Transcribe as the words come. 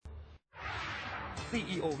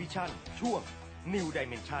CEO Vision ช่วง New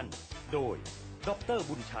Dimension โดยดร.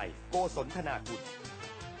บุญชัยโกศลธนากุล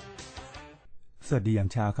สวัสดียาม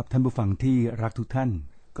เช้าครับท่านผู้ฟังที่รักทุกท่าน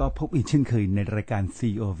ก็พบอีกเช่นเคยในรายการ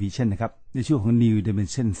CEO Vision นะครับในช่วงของ New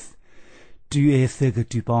Dimensions Tu es ce que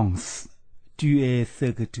tu penses Tu es ce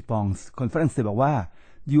que tu penses คนฝรั่งเศสบอกว่า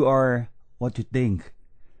You are what you think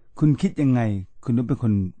คุณคิดยังไงคุณต้องเป็นค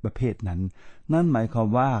นประเภทนั้นนั่นหมายความ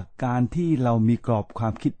ว่าการที่เรามีกรอบควา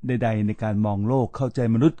มคิดใดๆในการมองโลกเข้าใจ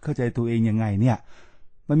มนุษย์เข้าใจตัวเองยังไงเนี่ย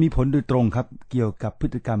มันมีผลโดยตรงครับเกี่ยวกับพฤ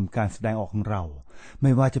ติกรรมการแสดงออกของเราไ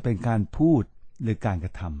ม่ว่าจะเป็นการพูดหรือการกร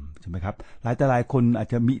ะทำใช่ไหมครับหลายคนอาจ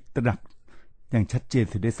จะมีตระหนักอย่างชัดเจน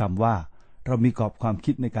สุดด้วยซ้ำว่าเรามีกรอบความ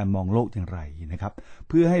คิดในการมองโลกอย่างไรนะครับเ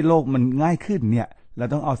พื่อให้โลกมันง่ายขึ้นเนี่ยเรา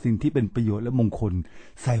ต้องเอาสิ่งที่เป็นประโยชน์และมงคล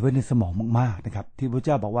ใส่ไว้ในสมองมากๆนะครับที่พระเ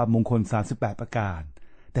จ้าบอกว่ามงคล38ประการ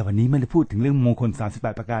แต่วันนี้ไม่ได้พูดถึงเรื่องมงคล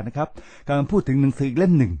38ประการนะครับกำลังพูดถึงหนังสืออีกเล่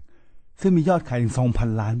มหนึ่งซึ่งมียอดขายถึง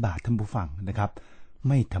 2,000 ล้านบาทท่านผู้ฟังนะครับไ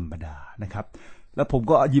ม่ธรรมดานะครับแล้วผม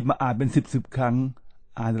ก็หยิบมาอ่านเป็น10ครั้ง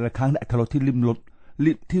อ่านแต่ละครั้งได้อรรถรสที่ลุ่ม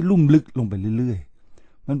ลึกลงไปเรื่อย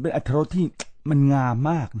ๆมันเป็นอรรถรสที่มันงาม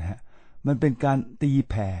มากนะฮะมันเป็นการตี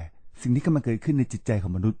แผ่สิ่งที่กำลังเกิดขึ้นในจิตใจขอ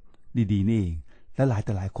งมนุษย์ดีๆนี่เองและห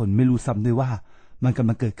ลายคนไม่รู้ซ้ำด้วยว่ามันกำ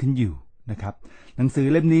ลังเกิดขึ้นอยู่นะครับหนังสือ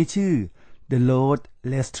เล่มนี้ชื่อ The Road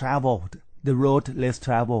Less Traveled The Road Less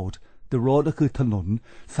Traveled The Road ก็คือถนน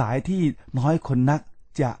สายที่น้อยคนนัก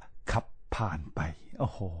จะขับผ่านไปโอ้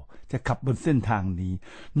โหจะขับบนเส้นทางนี้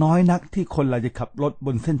น้อยนักที่คนเราจะขับรถบ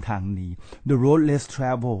นเส้นทางนี้ The Road Less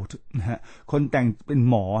Traveled นะฮะคนแต่งเป็น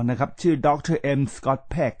หมอนะครับชื่อดร. M.Scott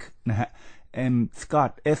Peck นะฮะ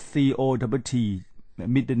M.Scott S.C.O.T.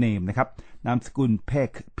 middle name นะครับนามสกุล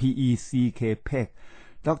Peck P.E.C.K. Peck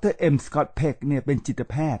ดร. M.Scott Peck เนี่ยเป็นจิต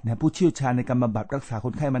แพทย์นะผู้เชี่ยวชาญในการบำบัดรักษาค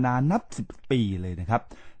นไข้มานานนับ10 ปีเลยนะครับ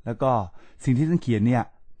แล้วก็สิ่งที่ท่านเขียนเนี่ย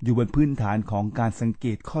อยู่บนพื้นฐานของการสังเก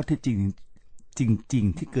ตข้อเท็จจริง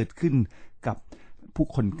ที่เกิดขึ้นกับผู้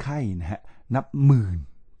คนไข้นะฮะนับหมื่น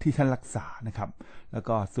ที่ท่านรักษานะครับแล้ว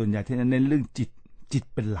ก็ส่วนใหญ่ที่เน้นเรื่องจิต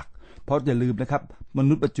เป็นหลักเพราะอย่าลืมนะครับม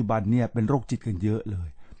นุษย์ปัจจุบันเนี่ยเป็นโรคจิตกันเยอะเลย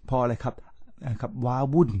เพราะอะไรครับว้า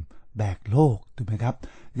วุ่นแบกโลกถูกไหมครับ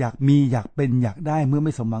อยากมีอยากเป็นอยากได้เมื่อไ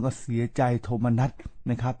ม่สมหวังก็เสียใจโทมนัส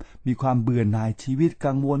นะครับมีความเบื่อหน่ายชีวิต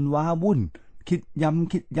กังวลว้าวุ่นคิด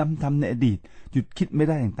ย้ำทำในอดีตหยุดคิดไม่ไ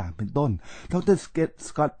ด้ต่างๆเป็นต้นดร. ส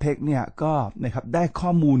กอตต์ เพ็กเนี่ยก็นะครับได้ข้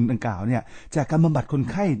อมูลดังกล่าวเนี่ยจากการบำบัดคน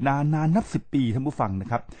ไข้นานนับ10 ปีท่านผู้ฟังนะ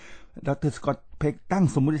ครับดร. สกอตต์ เพ็กตั้ง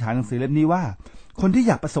สมมติฐานหนังสือเล่มนี้ว่าคนที่อ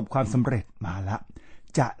ยากประสบความสำเร็จมาละ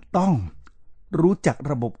จะต้องรู้จัก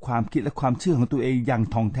ระบบความคิดและความเชื่อของตัวเองอย่าง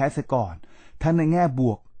ท่องแท้เสียก่อนทั้งในแง่บ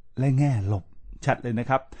วกและแง่ลบชัดเลยนะ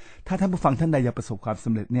ครับถ้าท่านผู้ฟังท่านใดอยากประสบความส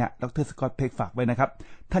ำเร็จเนี่ยดร. สกอตต์ เพ็กฝากไว้นะครับ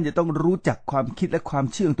ท่านจะต้องรู้จักความคิดและความ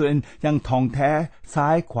เชื่อของตัวเองอย่างท่องแท้ซ้า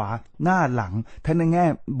ยขวาหน้าหลังทั้งในแง่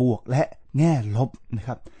บวกและแง่ลบนะค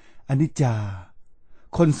รับอนิจจา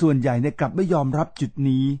คนส่วนใหญ่เนี่ยกลับไม่ยอมรับจุด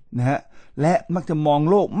นี้นะฮะและมักจะมอง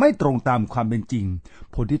โลกไม่ตรงตามความเป็นจริง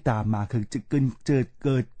ผลที่ตามมาคือจะเ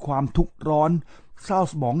กิดความทุกข์ร้อนเศร้า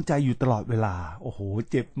หมองใจอยู่ตลอดเวลาโอ้โห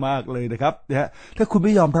เจ็บมากเลยนะครับนะฮะถ้าคุณไ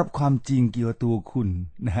ม่ยอมรับความจริงเกี่ยวกับตัวคุณ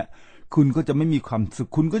นะฮะคุณก็จะไม่มีความสุข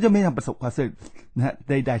คุณก็จะไม่ทำประสบความสำเร็จนะฮะ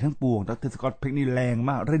ใดๆทั้งปวงดร. สกอตต์ เพ็กนี่แรง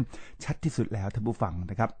มากเล่นชัดที่สุดแล้วท่านผู้ฟัง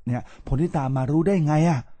นะครับเนี่ยผลที่ตามมารู้ได้ไง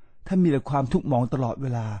อ่ะถ้ามีแต่ความทุกข์หมองตลอดเว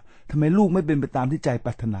ลาทำไมลูกไม่เป็นไปตามที่ใจป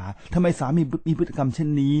รารถนาทำไมสามีพฤติกรรมเช่น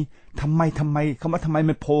นี้ทำไมคำว่าทำไม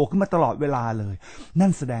มันโผล่ขึ้นมาตลอดเวลาเลยนั่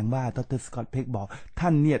นแสดงว่าดร. สกอตต์ เพ็กบอกท่า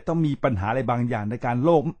นเนี่ยต้องมีปัญหาอะไรบางอย่างในการ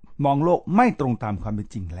มองโลกไม่ตรงตามความเป็น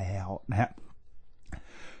จริงแล้วนะฮะ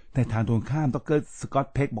ในทางตรงข้ามดร. สกอต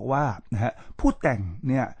ต์ เพ็กบอกว่านะฮะผู้แต่ง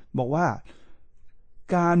เนี่ยบอกว่า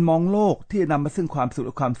การมองโลกที่นำมาซึ่งความสุขแ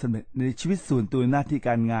ละความสำเร็จในชีวิตส่วนตัวหน้าที่ก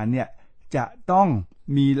ารงานเนี่ยจะต้อง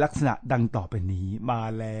มีลักษณะดังต่อไปนี้มา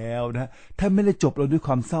แล้วนะท่านไม่ได้จบเราด้วยค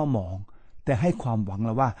วามเศร้าหมองแต่ให้ความหวังแ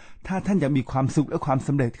ล้วว่าถ้าท่านอยากมีความสุขและความส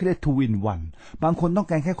ำเร็จที่เรียก two in one บางคนต้อง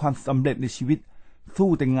การแค่ความสำเร็จในชีวิตสู้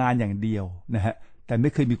แต่งานอย่างเดียวนะฮะแต่ไม่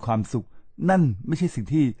เคยมีความสุขนั่นไม่ใช่สิ่ง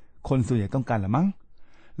ที่คนส่วนใหญ่ต้องการหรือมั้ง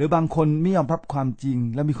หรือบางคนไม่ยอมรับความจริง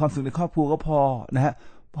แล้วมีความสุขในครอบครัวก็พอนะฮะ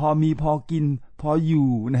พอกินพออยู่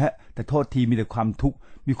นะฮะแต่โทษทีมีแต่ความทุกข์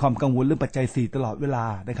มีความกังวลเรื่องปัจจัย4ตลอดเวลา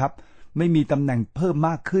นะครับไม่มีตำแหน่งเพิ่มม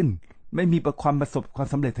ากขึ้นไม่มีความประสบความ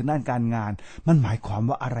สำเร็จทางด้านการงานมันหมายความ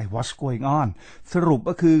ว่าอะไร what's going on สรุป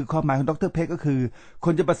ก็คือความหมายของดร. เพ็กก็คือค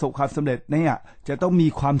นจะประสบความสำเร็จเนี่ยจะต้องมี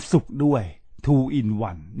ความสุขด้วย two in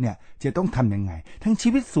one เนี่ยจะต้องทำยังไงทั้งชี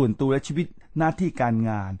วิตส่วนตัวและชีวิตหน้าที่การ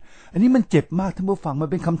งานอันนี้มันเจ็บมากท่านผู้ฟังมัน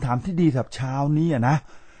เป็นคำถามที่ดีสำหรับเช้านี้นะ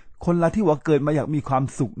คนละที่ว่าเกิดมาอยากมีความ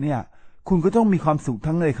สุขเนี่ยคุณก็ต้องมีความสุข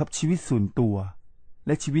ทั้งเลยครับชีวิตส่วนตัวแ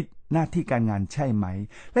ละชีวิตหน้าที่การงานใช่ไหม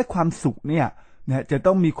และความสุขเนี่ย นะฮะจะ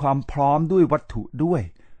ต้องมีความพร้อมด้วยวัตถุด้วย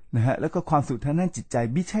นะฮะแล้วก็ความสุขทางด้านจิตใจ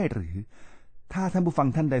ไม่ใช่หรือถ้าท่านผู้ฟัง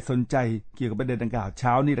ท่านใดสนใจเกี่ยวกับประเด็นดังกล่าวเ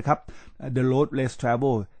ช้านี้นะครับ The Road Less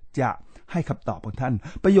Travel จะให้คำตอบของท่าน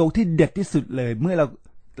ประโยคที่เด็ดที่สุดเลยเมื่อเรา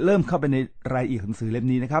เริ่มเข้าไปในรายละเอียดหนังสือเล่ม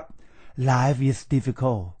นี้นะครับ Life is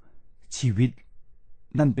difficult ชีวิต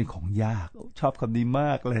นั่นเป็นของยากชอบคำนี้ม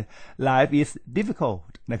ากเลย Life is difficult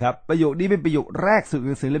นะครับประโยคนี้เป็นประโยคแรกสุดใน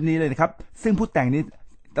หนังสือเล่มนี้เลยนะครับซึ่งผู้แต่งนี้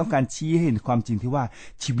ต้องการชี้ให้เห็นความจริงที่ว่า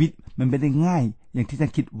ชีวิตมันไม่ได้ง่ายอย่างที่ท่า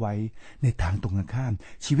นคิดไว้ในทางตรงกันข้าม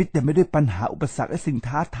ชีวิตเต็มไปด้วยปัญหาอุปสรรคและสิ่ง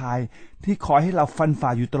ท้าทายที่คอยให้เราฟันฝ่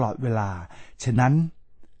าอยู่ตลอดเวลาฉะนั้น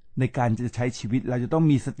ในการจะใช้ชีวิตเราจะต้อง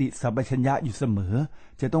มีสติสัมปชัญญะอยู่เสมอ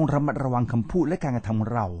จะต้องระมัดระวังคำพูดและการกระทำขอ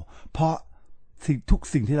งเราเพราะทุก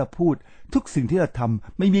สิ่งที่เราพูดทุกสิ่งที่เราท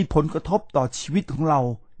ำไม่มีผลกระทบต่อชีวิตของเรา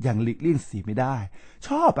อย่างหลีกเลี่ยงเสียไม่ได้ช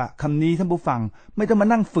อบอ่ะคำนี้ท่านผู้ฟังไม่ต้องมา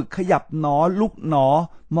นั่งฝึกขยับหนอลุกหนอ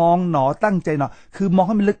มองหนอตั้งใจหนอคือมองใ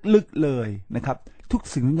ห้มันลึกๆเลยนะครับทุก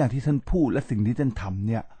สิ่งทุกอย่างที่ท่านพูดและสิ่งที่ท่านทำ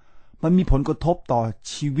เนี่ยมันมีผลกระทบต่อ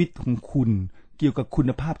ชีวิตของคุณเกี่ยวกับคุ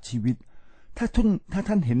ณภาพชีวิตถ้า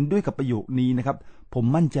ท่านเห็นด้วยกับประโยคนี้นะครับผม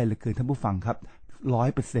มั่นใจเหลือเกินท่านผู้ฟังครับ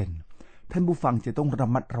 100% ท่านผู้ฟังจะต้องระ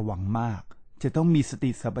มัดระวังมากจะต้องมีสติ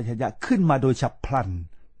สัมปชัญญะขึ้นมาโดยฉับพลัน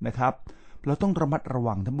นะครับเราต้องระมัดระ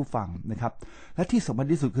วังท่านผู้ฟังนะครับและที่สำคัญ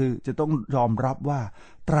ที่สุดคือจะต้องยอมรับว่า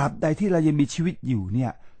ตราบใดที่เรายังมีชีวิตอยู่เนี่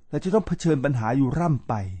ยเราจะต้องเผชิญปัญหาอยู่ร่ำ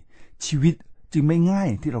ไปชีวิตจึงไม่ง่าย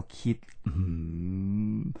ที่เราคิด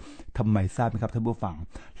ทำไมทราบไหมครับท่านผู้ฟัง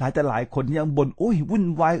หลายคนยังบ่นโอ้ยวุ่น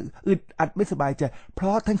วายอึดอัดไม่สบายใจเพร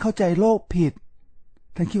าะท่านเข้าใจโลกผิด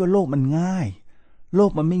ท่านคิดว่าโลกมันง่ายโล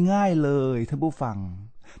กมันไม่ง่ายเลยท่านผู้ฟัง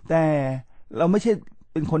แต่เราไม่ใช่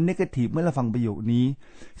เป็นคนเนกาทีฟเมื่อเราฟังประโยคนี้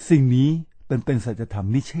สิ่งนี้เป็นสัจธรรม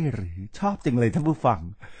ไม่ใช่หรือชอบจังเลยท่านผู้ฟัง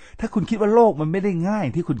ถ้าคุณคิดว่าโลกมันไม่ได้ง่าย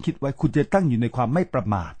ที่คุณคิดไว้คุณจะตั้งอยู่ในความไม่ประ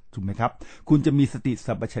มาทถูกไหมครับคุณจะมีสติ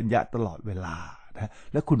สัมปชัญญะตลอดเวลานะ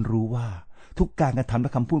และคุณรู้ว่าทุกการกระทำแล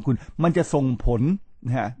ะคำพูดคุณมันจะส่งผลน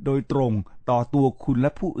ะฮะโดยตรงต่อตัวคุณแล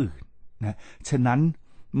ะผู้อื่นนะฉะนั้น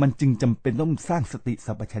มันจึงจำเป็นต้องสร้างสติ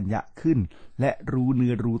สัมปชัญญะขึ้นและรู้เนื้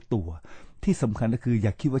อรู้ตัวที่สำคัญก็คืออย่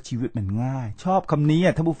าคิดว่าชีวิตมันง่ายชอบคำนี้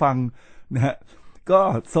ท่านผู้ฟังนะฮะก็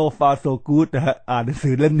โซฟาโซกู๊ดนะฮะอ่านหนังสื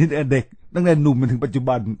อเล่มนี้เด็กตั้งแต่หนุ่มมาถึงปัจจุ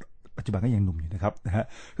บันก็ยังหนุ่มอยู่นะครับนะฮะ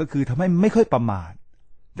ก็คือทำให้ไม่ค่อยประมาท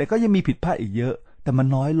แต่ก็ยังมีผิดพลาดอีกเยอะแต่มัน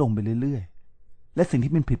น้อยลงไปเรื่อยๆและสิ่ง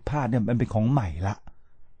ที่เป็นผิดพลาดเนี่ยมันเป็นของใหม่ละ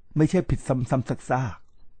ไม่ใช่ผิดซ้ำๆซาก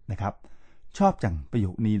ๆนะครับชอบจังประโย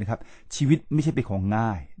คนี้นะครับชีวิตไม่ใช่เป็นของง่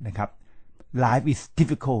ายนะครับ Life is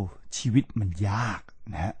difficult ชีวิตมันยาก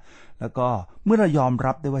นะฮะแล้วก็เมื่อเรายอม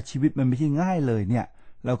รับได้ว่าชีวิตมันไม่ใช่ง่ายเลยเนี่ย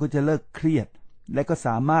เราก็จะเลิกเครียดและก็ส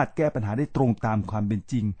ามารถแก้ปัญหาได้ตรงตามความเป็น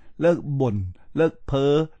จริงเลิกบ่นเลิกเพ้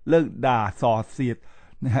อเลิกด่าส่อเสียด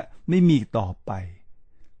นะฮะไม่มีต่อไป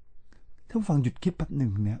ท่านฟังหยุดคิดแป๊บหนึ่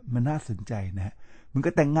งเนี่ยมันน่าสนใจนะฮะมันก็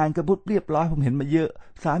แต่งงานกันปุ๊บเรียบร้อยผมเห็นมาเยอะ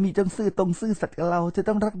สามีต้องซื่อสัตย์กับเราจะ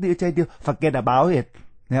ต้องรักเดียวใจเดียว forget about it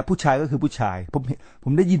นะฮะผู้ชายก็คือผู้ชายผ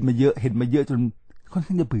มได้ยินมาเยอะเห็นมาเยอะจนค่อน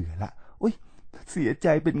ข้างจะเบื่อละโอ๊ยเสียใจ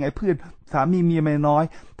เป็นไงเพื่อนสามีเมียไม่น้อย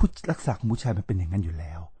ผู้รักษาของผู้ชายมันเป็นอย่างนั้นอยู่แ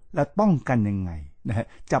ล้วแล้วป้องกันยังไงนะฮะ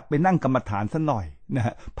จับไปนั่งกรรมฐานซะหน่อยนะฮ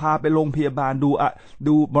ะพาไปโรงพยาบาล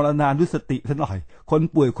ดูมรณานุสติซะหน่อยคน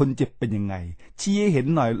ป่วยคนเจ็บเป็นยังไงชี้ให้เห็น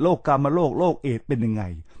หน่อยโรคกามโรคเอดส์เป็นยังไง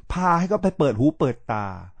พาให้เขาไปเปิดหูเปิดตา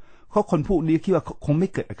เพราะคนพวกนี้คิดว่าคงไม่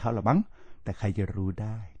เกิดกับเขาหรอกมั้งแต่ใครจะรู้ไ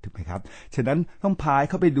ด้ถูกไหมครับฉะนั้นต้องพา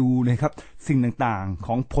เขาไปดูนะครับสิ่งต่างๆข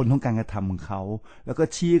องผลของการกระทำของเขาแล้วก็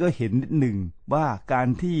ชี้ก็เห็นนิดหนึ่งว่าการ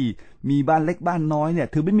ที่มีบ้านเล็กบ้านน้อยเนี่ย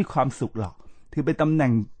ถือไม่มีความสุขหรอกถือเป็นตำแหน่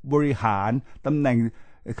งบริหารตำแหน่ง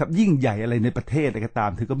ครับยิ่งใหญ่อะไรในประเทศอะไรก็ตา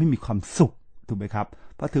มถือก็ไม่มีความสุขถูกไหมครับ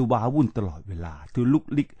เพราะถือว้าวุ่นตลอดเวลาถือลุก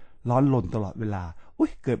ลิกร้อนรนตลอดเวลาอุ้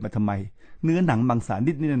ยเกิดมาทำไมเนื้อหนังมังสา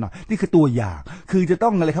นิดหน่อยนี่คือตัวอย่างคือจะต้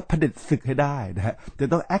องอะไรครับเผด็จศึกให้ได้นะฮะจะ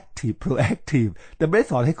ต้อง active proactive แต่ไม่ได้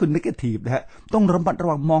สอนให้คุณ negative นะฮะต้องระมัดระ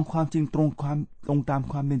วังมองความจริงตรงตาม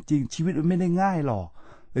ความเป็นจริงชีวิตมันไม่ได้ง่ายหรอก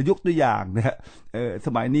ยกตัวอย่างนะฮะส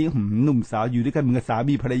มัยนี้หนุ่มสาวอยู่ด้วยกันเหมือนสา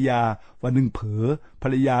มีภรรยาวันหนึ่งเผลอภร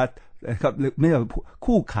รยาครับไม่ใช่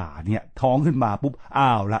คู่ขาเนี่ยท้องขึ้นมาปุ๊บอ้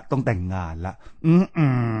าวละต้องแต่งงานละ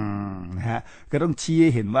นะฮะก็ต้องชี้ใ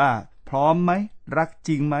ห้เห็นว่าพร้อมไหมรักจ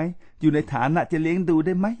ริงไหมอยู่ในฐานะจะเลี้ยงดูไ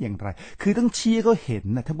ด้ไหมอย่างไรคือต้องชี้ก็เห็น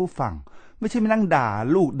นะท่านผู้ฟังไม่ใช่มานั่งด่า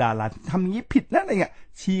ลูกด่าหลานทำอย่างนี้ผิดนะอะไรเงี้ย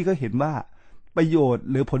ชี้ก็เห็นว่าประโยชน์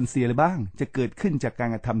หรือผลเสียอะไรบ้างจะเกิดขึ้นจากการ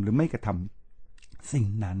กระทำหรือไม่กระทำสิ่ง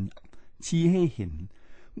นั้นชี้ให้เห็น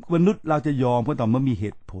มนุษย์เราจะยอมก็ต่อเมื่อมีเห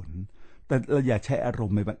ตุผลแต่เราอย่าใช้อารม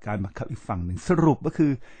ณ์ในการบังคับอีกฝั่งหนึ่งสรุปก็คื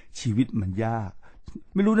อชีวิตมันยาก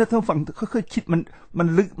ไม่รู้นะท่านฟังค่อยๆคิดมัน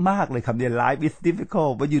ลึกมากเลยครับเนี่ย life is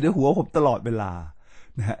difficult มันอยู่ในหัวผมตลอดเวลา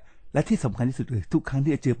นะฮะ และที่สำคัญที่สุดคือทุกครั้ง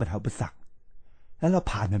ที่จะเจอปัญหาอุปสรรคแล้วเรา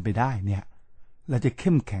ผ่านมันไปได้เนี่ยเราจะเ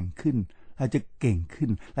ข้มแข็งขึ้นเราจะเก่งขึ้น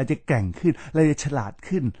เราจะแกร่งขึ้นเราจะฉลาด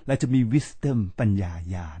ขึ้นเราจะมี wisdom ปัญญา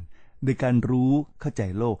ญาณโดยการรู้เข้าใจ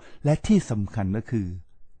โลกและที่สำคัญก็คือ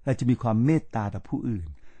เราจะมีความเมตตาต่อผู้อื่น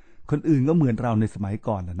คนอื่นก็เหมือนเราในสมัย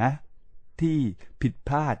ก่อนนะที่ผิดพ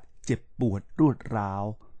ลาดเจ็บปวดรวดร้าว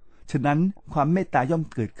ฉะนั้นความเมตตาย่อม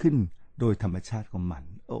เกิดขึ้นโดยธรรมชาติของมัน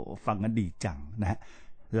โอ้ฟังกันดีจังนะ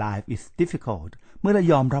Life is difficult เมื่อเรา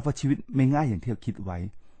ยอมรับว่าชีวิตไม่ง่ายอย่างที่เราคิดไว้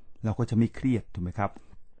เราก็จะไม่เครียดถูกไหมครับ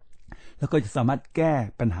แล้วก็จะสามารถแก้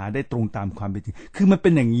ปัญหาได้ตรงตามความเป็นจริงคือมันเป็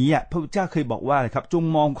นอย่างนี้อ่ะพระพุทธเจ้าเคยบอกว่าอะไรครับจง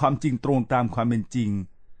มองความจริงตรงตามความเป็นจริง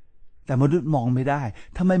แต่มนุษย์มองไม่ได้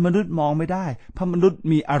ทำไมมนุษย์มองไม่ได้เพราะมนุษย์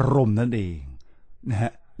มีอารมณ์นั่นเองนะฮ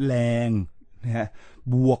ะแรงนะฮะ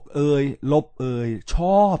บวกลบช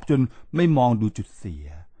อบจนไม่มองดูจุดเสีย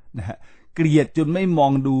นะฮะเกลียดจนไม่มอ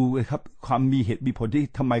งดูครับความมีเหตุมีผลที่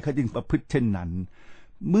ทำไมเขาจึงประพฤติเช่นนั้น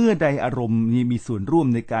เมื่อใดอารมณ์นี้มีส่วนร่วม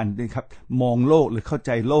ในการนะครับมองโลกหรือเข้าใ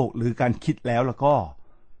จโลกหรือการคิดแล้วก็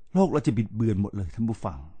โลกเราจะบิดเบือนหมดเลยท่านผู้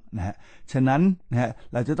ฟังนะฮะฉะนั้นนะฮะ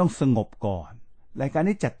เราจะต้องสงบก่อนรายการ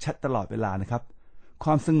นี้จัดชัดตลอดเวลานะครับคว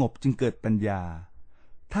ามสงบจึงเกิดปัญญา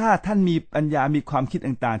ถ้าท่านมีปัญญามีความคิด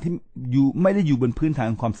ต่างๆที่อยู่ไม่ได้อยู่บนพื้นฐาน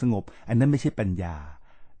ของความสงบอันนั้นไม่ใช่ปัญญา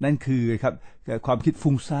นั่นคือครับความคิด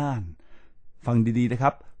ฟุ้งซ่านฟังดีๆนะค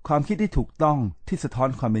รับความคิดที่ถูกต้องที่สะท้อน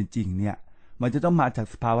ความเป็นจริงเนี่ยมันจะต้องมาจาก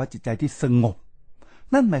สภาวะจิตใจที่สงบ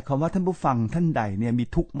นั่นหมายความว่าท่านผู้ฟังท่านใดเนี่ยมี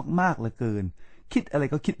ทุกข์มากๆเหลือเกินคิดอะไร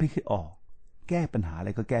ก็คิดไม่ค่อยออกแก้ปัญหาอะไร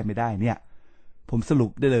ก็แก้ไม่ได้เนี่ยผมสรุ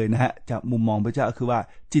ปได้เลยนะฮะจากมุมมองพระเจ้าก็คือว่า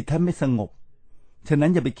จิตท่านไม่สงบฉะนั้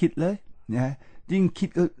นอย่าไปคิดเลยนะยิ่งคิด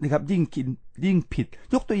ก็นะครับยิ่งผิด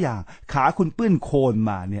ยกตัวอย่างขาคุณเปื้อนโคลน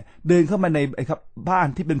มาเนี่ยเดินเข้ามาในครับบ้าน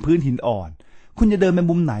ที่เป็นพื้นหินอ่อนคุณจะเดินไป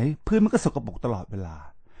มุมไหนพื้นมันก็สกปรกตลอดเวลา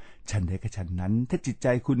ฉันใดกับฉันนั้นถ้าจิตใจ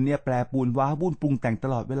คุณเนี่ยแปรปรวนว้าวุ่นปรุงแต่งต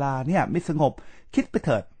ลอดเวลาเนี่ยไม่สงบคิดไปเ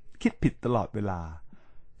ถิดคิดผิดตลอดเวลา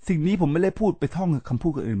สิ่งนี้ผมไม่ได้พูดไปท่องคำพู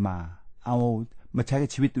ดคนอื่นมาเอามาใช้กับ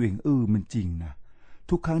ชีวิตตัวเองมันจริงนะ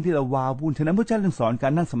ทุกครั้งที่เราว้าวุ่นฉะนั้นพระเจ้าจึงสอนกา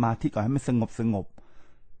รนั่งสมาธิก่อนให้มันสงบ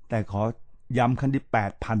แต่ขอย้ำครั้งที่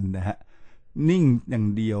 8,000 นะฮะนิ่งอย่าง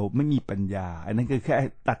เดียวไม่มีปัญญาอันนั้นคือแค่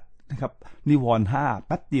ตัดนะครับนิวรณ์5แ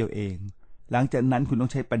ป๊บเดียวเองหลังจากนั้นคุณต้อ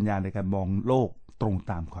งใช้ปัญญาในการมองโลกตรง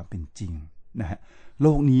ตามความเป็นจริงนะฮะโล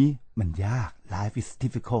กนี้มันยาก Life is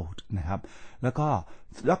difficult นะครับแล้วก็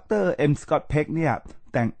ดร. M.Scott Peck เนี่ย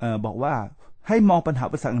แต่งบอกว่าให้มองปัญหา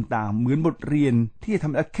อุปสรรคต่างๆเหมือนบทเรียนที่จะทำ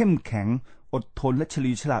ให้เราเข้มแข็งอดทนและเฉ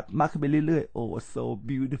ลียวฉลาดมากขึ้นไปเรื่อยๆso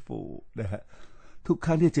beautiful นะฮะทุกค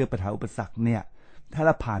รั้งที่เจอปัญหาอุปสรรคเนี่ยถ้าเร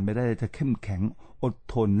าผ่านไปได้จะเข้มแข็งอด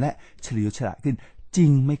ทนและเฉลียวฉลาดขึ้นจริ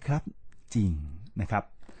งไหมครับจริงนะครับ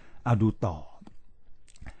เอาดูต่อ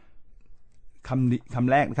คำ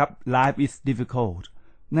แรกนะครับ Life is difficult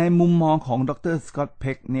ในมุมมองของดร. Scott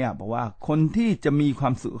Peck เนี่ยบอกว่าคนที่จะมีคว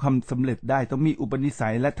ามสำเร็จได้ต้องมีอุปนิสั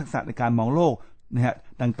ยและทักษะในการมองโลกนะฮะ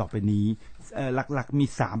ดังต่อไปนี้หลักๆมี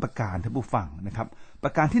3ประการท่านผู้ฟังนะครับปร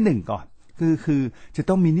ะการที่1ก่อนคือจะ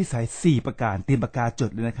ต้องมีนิสัย4ประการเตรียมปากกาจด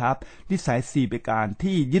เลยนะครับนิสัย4ประการ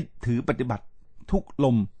ที่ยึดถือปฏิบัติทุกล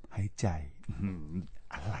มหายใจ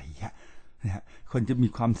อะไรนะฮะคนจะมี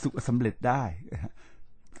ความสุขสำเร็จได้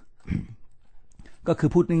ก็คือ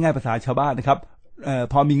พูดง่ายๆภาษาชาวบ้านนะครับ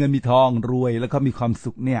พอมีเงินมีทองรวยแล้วก็มีความ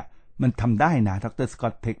สุขเนี่ยมันทำได้นะดร.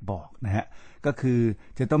 Scott Peck บอกนะฮะก็คือ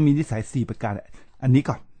จะต้องมีนิสัย4ประการอันนี้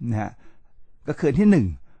ก่อนนะฮะก็คือที่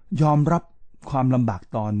1ยอมรับความลำบาก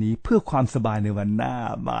ตอนนี้เพื่อความสบายในวันหน้า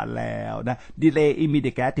มาแล้วนะ delay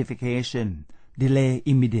immediate gratification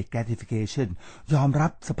ยอมรั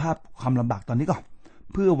บสภาพความลำบากตอนนี้ก่อน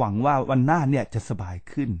เพื่อหวังว่าวันหน้าเนี่ยจะสบาย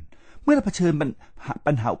ขึ้นเมื่อเราเผชิญ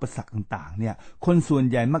ปัญหาอุปสรรคต่างๆเนี่ยคนส่วน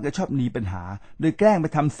ใหญ่มักจะชอบหนีปัญหาโดยแกล้งไป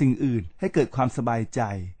ทำสิ่งอื่นให้เกิดความสบายใจ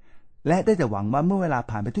และได้แต่หวังว่าเมื่อเวลา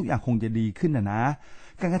ผ่านไปทุกอย่างคงจะดีขึ้นนะ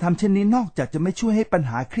การกระทำเช่นนี้นอกจากจะไม่ช่วยให้ปัญ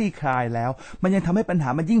หาคลี่คลายแล้วมันยังทำให้ปัญหา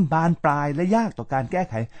มันยิ่งบานปลายและยากต่อการแก้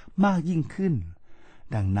ไขมากยิ่งขึ้น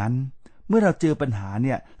ดังนั้นเมื่อเราเจอปัญหาเ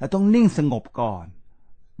นี่ยเราต้องนิ่งสงบก่อน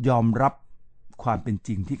ยอมรับความเป็นจ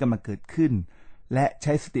ริงที่กำลังเกิดขึ้นและใ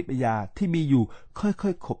ช้สติปัญญาที่มีอยู่ค่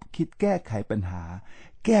อยๆคบคิดแก้ไขปัญหา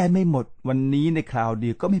แก้ไม่หมดวันนี้ในคราวเดี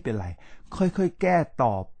ยวก็ไม่เป็นไรค่อยๆแก้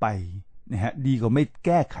ต่อไปนะฮะดีกว่าไม่แ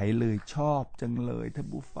ก้ไขเลยชอบจังเลยท่าน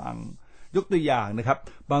ผู้ฟังยกตัวอย่างนะครับ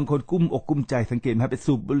บางคนกุ้มอกกุ้มใจสังเกตไหมไป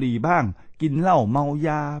สูบบุหรี่บ้างกินเหล้าเมาย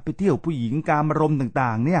าไปเที่ยวผู้หญิงกามารมณ์ต่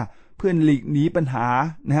างๆเนี่ยเพื่อนหลีกหนีปัญหา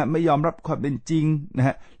นะฮะไม่ยอมรับความเป็นจริงนะฮ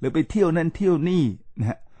ะหรือไปเที่ยวนั่นเที่ยวนี่นะ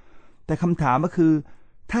ฮะแต่คำถามก็คือ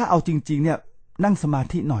ถ้าเอาจริงๆเนี่ยนั่งสมา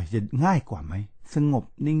ธิหน่อยจะง่ายกว่าไหมสงบ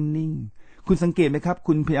นิ่งๆคุณสังเกตไหมครับ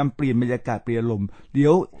คุณพยายามเปลี่ยนบรรยากาศเปลี่ยนลมเดี๋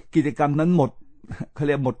ยวกิจกรรมนั้นหมด เขาเ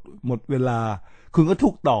รียกหมดเวลาคุณก็ทุ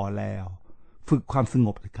กข์ต่อแล้วฝึกความสง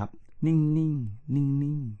บเลยครับนิ่งๆ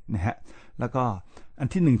นิ่งๆนะฮะแล้วก็อัน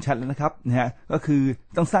ที่1ชัดแล้วนะครับนะฮะก็คือ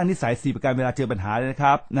ต้องสร้างนิสัย4ประการเวลาเจอปัญหาเลยนะค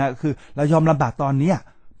รับนะคือเรายอมลำบากตอนนี้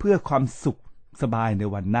เพื่อความสุขสบายใน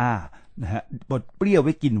วันหน้านะฮะบทเปรี้ยวไ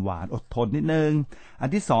ว้กินหวานอดทนนิดนึงอัน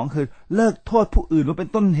ที่2คือเลิกโทษผู้อื่นว่าเป็น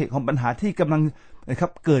ต้นเหตุของปัญหาที่กำลังนะครั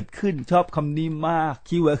บเกิดขึ้นชอบคำนี้มาก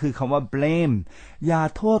คีย์เวิร์ดคือคำว่า blame อย่า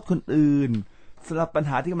โทษคนอื่นสำหรับปัญ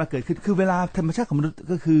หาที่กำลังเกิดขึ้นคือเวลาธรรมชาติของมนุษย์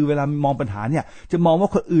ก็คือเวลามองปัญหาเนี่ยจะมองว่า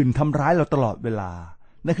คนอื่นทำร้ายเราตลอดเวลา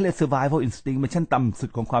นั่นเขาเรียก survival instinct มันชั้นต่ำสุด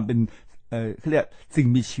ของความเป็นเขาเรียกสิ่ง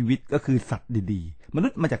มีชีวิตก็คือสัตว์ดีๆมนุ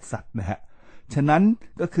ษย์มาจากสัตว์นะฮะฉะนั้น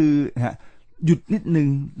ก็คือหยุดนิดนึง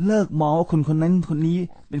เลิกมองว่าคนนั้นคนนี้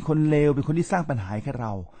เป็นคนเลวเป็นคนที่สร้างปัญหาให้เร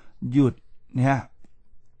าหยุดเนี่ย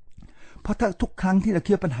เพราะถ้าทุกครั้งที่เรา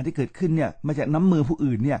คิดปัญหาที่เกิดขึ้นเนี่ยมาจากน้ำมือผู้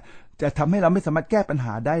อื่นเนี่ยจะทำให้เราไม่สามารถแก้ปัญห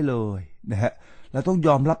าได้เลยนะฮะเราต้องย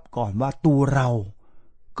อมรับก่อนว่าตัวเรา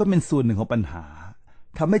ก็เป็นส่วนหนึ่งของปัญหา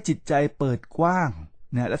ทำให้จิตใจเปิดกว้าง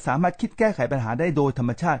นะและสามารถคิดแก้ไขปัญหาได้โดยธรร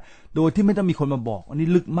มชาติโดยที่ไม่ต้องมีคนมาบอกอันนี้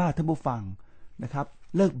ลึกมากท่านผู้ฟังนะครับ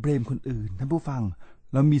เลิกเบรมคนอื่นท่านผู้ฟัง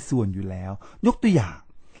เรามีส่วนอยู่แล้วยกตัวอย่าง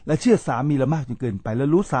และเชื่อสามีเรามากจนเกินไปแล้ว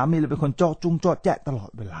รู้สามีเราเป็นคนเจาะจงเจาะแจ๊ะตลอ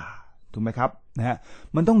ดเวลาถูกไหมครับนะฮะ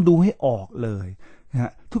มันต้องดูให้ออกเลยนะฮ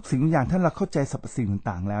ะทุกสิ่งทุกอย่างถ้าเราเข้าใจสรรพสิ่ง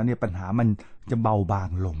ต่างๆแล้วเนี่ยปัญหามันจะเบาบาง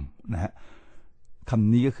ลงนะฮะค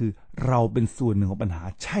ำนี้ก็คือเราเป็นส่วนหนึ่งของปัญหา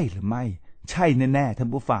ใช่หรือไม่ใช่แน่ๆท่าน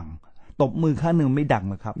ผู้ฟังตบมือข้างหนึ่งไม่ดัง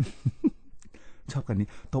นะครับ ชอบกันนี้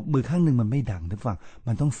ตบมือข้างหนึ่งมันไม่ดังท่านผู้ฟัง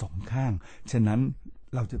มันต้องสองข้างฉะนั้น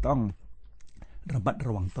เราจะต้องระมัดร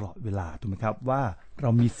ะวังตลอดเวลาถูกไหมครับว่าเรา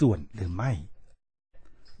มีส่วนหรือไม่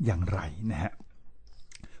อย่างไรนะฮะ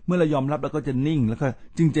เมื่อเรายอมรับแล้วก็จะนิ่งแล้วก็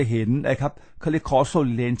จึงจะเห็นนะครับเขาเรียก causal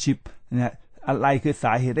relationship นะฮะอะไรคือส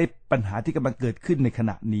าเหตุได้ปัญหาที่กำลังเกิดขึ้นในข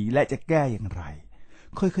ณะนี้และจะแก้อย่างไร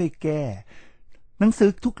ค่อยๆแก้หนังสือ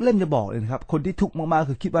ทุกเล่มจะบอกเลยนะครับคนที่ทุกข์มากๆ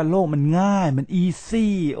คือคิดว่าโลกมันง่ายมัน easy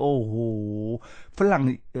โอ้โหฝรั่ง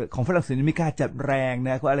ของฝรั่งเศสมีการจัดแรงน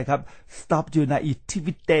ะว่าอะไรครับ stop your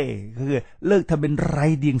naivety คือเลิกทำเป็นไร้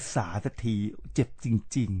เดียงสาสักทีเจ็บจ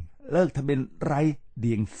ริงๆเลิกทำเป็นไร้เ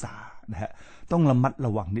ดียงสานะฮะต้องระมัดร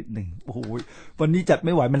ะวังนิดหนึ่งโอ้โหวันนี้จัดไ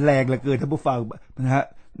ม่ไหวมันแรงเหลือเกินท่านผู้ฟังนะฮะ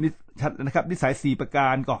นี่ชัดนะครับนิสัย4ประกา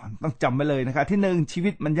รก่อนต้องจำไว้เลยนะครับที่1ชีวิ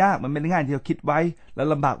ตมันยากมันไม่ได้ง่ายที่เราคิดไว้แล้ว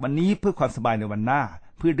ลำบากวันนี้เพื่อความสบายในวันหน้า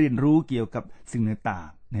เพื่อเรียนรู้เกี่ยวกับสิ่งต่าง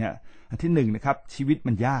ๆนะฮะอันที่1นะครับชีวิต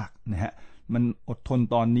มันยากนะฮะมันอดทน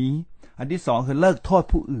ตอนนี้อันที่2คือเลิกโทษ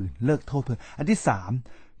ผู้อื่นเลิกโทษเพื่อนอันที่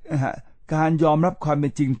3นะฮะการยอมรับความเป็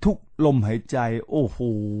นจริงทุกลมหายใจโอ้โห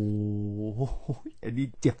อันนี้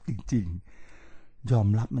เจ็บจริงๆยอม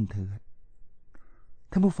รับมันเถิด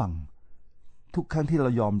ท่านผู้ฟังทุกครั้งที่เรา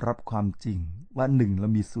ยอมรับความจริงว่า1เรา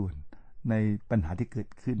มีส่วนในปัญหาที่เกิด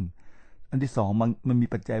ขึ้นอันที่2มันมี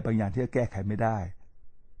ปัจจัยบางอย่างที่จะแก้ไขไม่ได้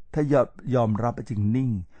ถ้ายอมรับจึงนิ่ง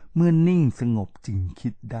เมื่อนิ่งสงบจึงคิ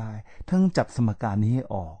ดได้ท่านจับสมการนี้ให้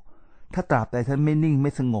ออกถ้าตราบใดท่านไม่นิ่งไ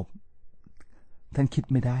ม่สงบท่านคิด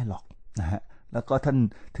ไม่ได้หรอกนะฮะแล้วก็ท่าน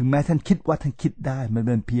ถึงแม้ท่านคิดว่าท่านคิดได้มันเ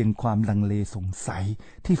ป็นเพียงความลังเลสงสัย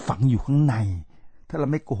ที่ฝังอยู่ข้างในถ้าเรา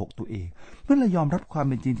ไม่โกหกตัวเองเมื่อเรายอมรับความ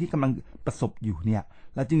เป็นจริงที่กำลังประสบอยู่เนี่ย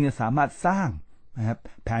เราจึงจะสามารถสร้างนะครับ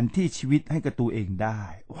แผนที่ชีวิตให้กับตัวเองได้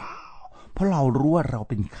ว้าวเพราะเรารู้ว่าเรา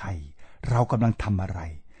เป็นใครเรากำลังทำอะไร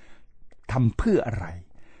ทำเพื่ออะไร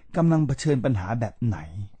กำลังเผชิญปัญหาแบบไหน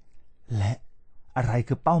และอะไร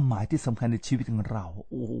คือเป้าหมายที่สำคัญในชีวิตของเรา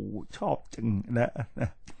โอ้ชอบจังนะ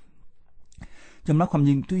ยอมรับความจ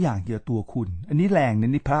ริงทุกอย่างเกี่ยวกับตัวคุณอันนี้แรงนะ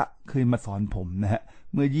นี่พระเคยมาสอนผมนะฮะ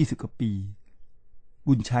เมื่อ20 กว่าปี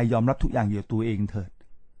บุญชัยยอมรับทุกอย่างเกี่ยวกับตัวเองเถิด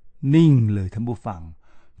นิ่งเลยท่านผู้ฟัง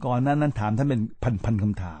ก่อนหน้านั้นถามท่านเป็นพันค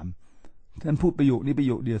ำถามท่านพูดประโยคนี้ประโ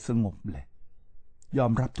ยคเดียวสงบเลยยอ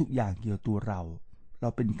มรับทุกอย่างเกี่ยวกับตัวเรา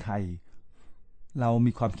เป็นใครเรา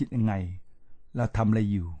มีความคิดยังไงเราทำอะไร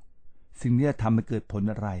อยู่สิ่งที่จะทำมันเกิดผล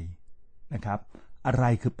อะไรนะครับอะไร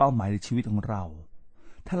คือเป้าหมายในชีวิตของเรา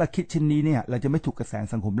ถ้าเราคิดเช่นนี้เนี่ยเราจะไม่ถูกกระแส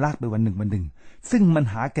สังคมลากไปวันหนึ่งซึ่งมัน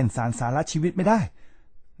หาแก่นสาระชีวิตไม่ได้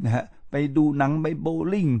นะฮะไปดูหนังไปโบ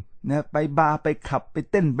ลิ่งนะไปบาร์ไปขับไป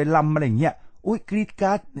เต้นไปรำอะไรอย่างเงี้ยอุ้ยกรีดก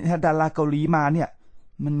าร์ดดาราเกาหลีมาเนี่ย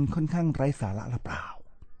มันค่อนข้างไร้สาระหรือเปล่า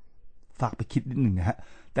ฝากไปคิดนิดหนึ่งนะฮะ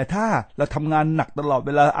แต่ถ้าเราทำงานหนักตลอดเ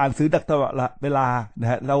วลาอ่านสื่อดักตลอดเวลานะ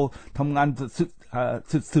ฮะเราทำงาน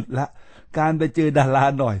สุดละการไปเจอดารา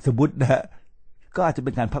หน่อยสมมตินะฮะก็อาจจะเ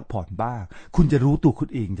ป็นการพักผ่อนบ้างคุณจะรู้ตัวคุณ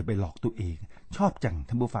เองจะไปหลอกตัวเองชอบจัง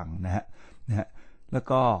ท่านผู้ฟังนะฮะแล้ว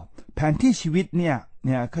ก็แผนที่ชีวิตเนี่ย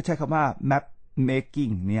เขาใช้คำว่า map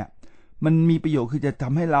making เนี่ยมันมีประโยชน์คือจะท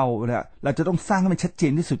ำให้เราจะต้องสร้างให้มันชัดเจ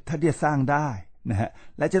นที่สุดถ้าที่จะสร้างได้นะฮะ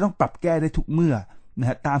และจะต้องปรับแก้ได้ทุกเมื่อ นะ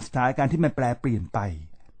ฮะตามสถานการณ์ที่มันแปลเปลี่ยนไป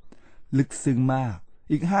ลึกซึ้งมาก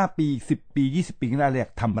อีก5ปี10ปี20ปีข้างหน้าอยา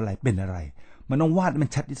กทำอะไรเป็นอะไรมันต้องวาดมัน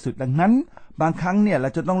ชัดที่สุดดังนั้นบางครั้งเนี่ยเรา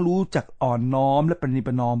จะต้องรู้จักอ่อนน้อมและประนีป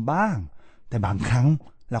ระนอมบ้างแต่บางครั้ง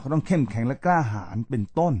เราก็ต้องเข้มแข็งและกล้าหาญเป็น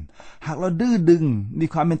ต้นหากเราดื้อดึงมี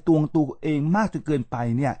ความเป็นตัวเองมากจนเกินไป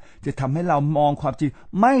เนี่ยจะทำให้เรามองความจริง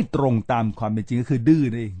ไม่ตรงตามความเป็นจริงก็คือดื้อ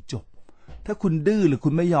เองจบถ้าคุณดื้อหรือคุ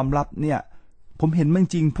ณไม่ยอมรับเนี่ยผมเห็นมัน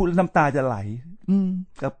จริงพูดแล้วน้ำตาจะไหล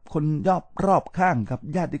กับคนรอบข้างกับ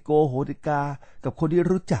ญาติโกโหติกากับคนที่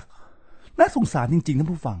รู้จักน่าสงสารจริงๆท่าน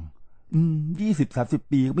ผู้ฟัง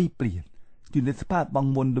20-30 ปีก็ไม่เปลี่ยนอยู่ในสภาพบาง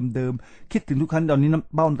วนเดิมๆคิดถึงทุกครั้งตอนนี้น้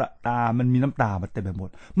ำเบ้าตามันมีน้ำตามาเต็มไปหมด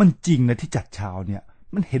มันจริงนะที่จัดเช้าเนี่ย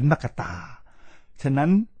มันเห็นมากระตาฉะนั้น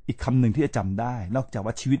อีกคำหนึ่งที่จะจำได้นอกจาก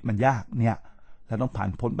ว่าชีวิตมันยากเนี่ยเราต้องผ่าน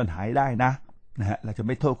พ้นปัญหาได้นะฮะเราจะไ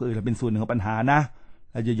ม่โทษคนอื่นเราเป็นส่วนหนึ่งของปัญหานะ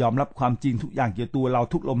เราจะยอมรับความจริงทุกอย่างเกี่ยวกับตัวเรา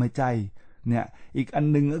ทุกลมหายใจเนี่ยอีกอัน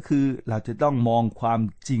นึงก็คือเราจะต้องมองความ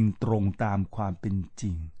จริงตรงตามความเป็นจ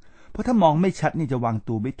ริงเพราะถ้ามองไม่ชัดนี่จะวาง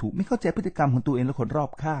ตัวไม่ถูกไม่เข้าใจพฤติกรรมของตัวเองและคนรอ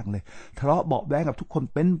บข้างเลยทะเลาะเบาะแว้งกับทุกคน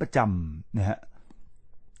เป็นประจำนะฮะ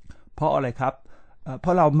เพราะอะไรครับเพรา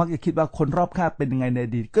ะเรามักจะคิดว่าคนรอบข้างเป็นยังไงในอ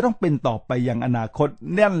ดีตก็ต้องเป็นต่อไปอย่างอนาคต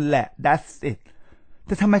นั่นแหละ that's it แ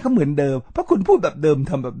ต่ทำไมเขาเหมือนเดิมเพราะคุณพูดแบบเดิม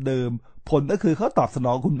ทำแบบเดิมผลก็คือเขาตอบสน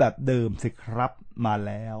องคุณแบบเดิมสิครับมาแ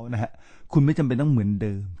ล้วนะฮะคุณไม่จำเป็นต้องเหมือนเ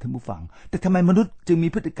ดิมท่านผู้ฟังแต่ทำไมมนุษย์จึงมี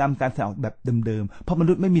พฤติกรรมการแสดงออกแบบเดิมๆเพราะม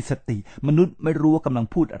นุษย์ไม่มีสติมนุษย์ไม่รู้ว่ากำลัง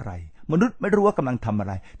พูดอะไรมนุษย์ไม่รู้ว่ากำลังทำอะ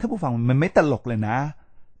ไรท่านผู้ฟังมันไม่ตลกเลยนะ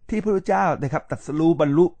ที่พระพุทธเจ้านะครับตรัสรู้บรร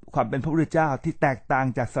ลุความเป็นพระพุทธเจ้าที่แตกต่าง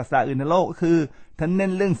จากศาสนาอื่นในโลกก็คือท่านเน้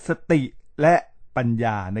นเรื่องสติและปัญญ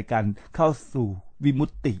าในการเข้าสู่วิมุ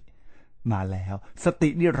ตติมาแล้วสติ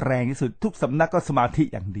นี่แรงที่สุดทุกสำนักก็สมาธิ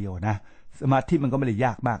อย่างเดียวนะสมาธิมันก็ไม่ได้ย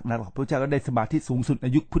ากมากนะพระพุทธเจ้าก็ได้สมาธิสูงสุดใน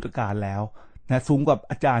ยุคพุทธกาลแล้วนะสูงกว่า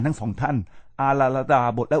อาจารย์ทั้งสองท่านอาราลดา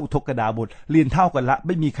บทและอุทกดาบทเรียนเท่ากันละไ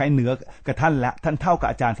ม่มีใครเหนือกับท่านละท่านเท่ากับ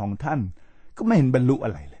อาจารย์สองท่านก็ไม่เห็นบรรลุอ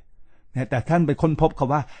ะไรเลยนะแต่ท่านไปค้นพบค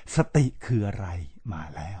ำว่าสติคืออะไรมา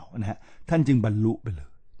แล้วนะฮะท่านจึงบรรลุไปเลย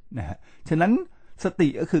นะฮะฉะนั้นสติ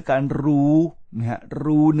ก็คือการรู้นะฮะ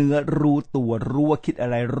รู้เนื้อรู้ตัวรู้ว่าคิดอะ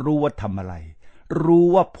ไรรู้ว่าทำอะไรรู้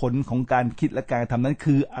ว่าผลของการคิดและการทำนั้น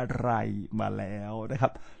คืออะไรมาแล้วนะครั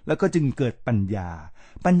บแล้วก็จึงเกิดปัญญา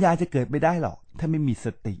จะเกิดไม่ได้หรอกถ้าไม่มีส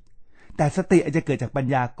ติแต่สติอาจจะเกิดจากปัญ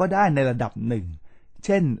ญาก็ได้ในระดับหนึ่งเ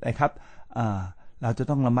ช่นอะไรครับเราจะ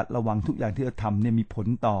ต้องระมัดระวังทุกอย่างที่เราทำเนี่ยมีผล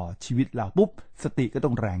ต่อชีวิตเราปุ๊บสติก็ต้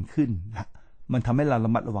องแรงขึ้นนะมันทำให้เราร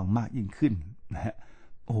ะมัดระวังมากยิ่งขึ้นนะฮะ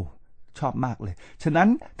โอ้ชอบมากเลยฉะนั้น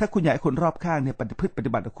ถ้าคุณอยากให้คนรอบข้างเนี่ยปฏิ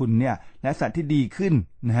บัติกับคุณเนี่ยในลักษณะที่ดีขึ้น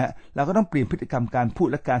นะฮะเราก็ต้องเปลี่ยนพฤติกรรมการพูด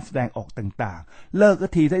และการแสดงออกต่างๆเลิกก็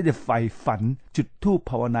ทีได้แต่ใฝ่ฝันจุดธูป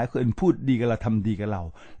ภาวนาคนอื่นพูดดีกับเราทำดีกับเ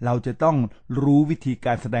ราจะต้องรู้วิธีก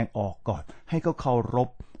ารแสดงออกก่อนให้เขาเคารพ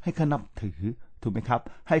ให้เขานับถือถูกไหมครับ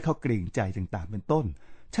ให้เขาเกรงใจต่างๆเป็นต้น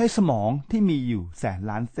ใช้สมองที่มีอยู่แสน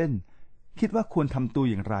ล้านเส้นคิดว่าควรทำตัว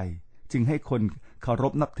อย่างไรจึงให้คนเคาร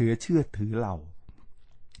พนับถือเชื่อถือเรา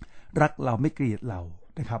รักเราไม่เกลียดเรา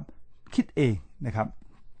นะครับคิดเองนะครับ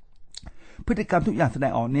พฤติกรรมทุกอย่างแสด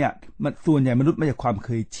งออกเนี่ยมันส่วนใหญ่มนุษย์มาจากความเค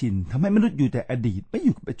ยชินทำให้มนุษย์อยู่แต่อดีตไม่อ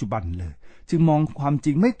ยู่กับปัจจุบันเลยจึงมองความจ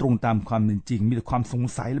ริงไม่ตรงตามความเป็นจริงมีแต่ความสง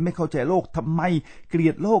สัยและไม่เข้าใจโลกทำไมเกลี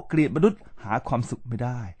ยดโลกเกลียดมนุษย์หาความสุขไม่ไ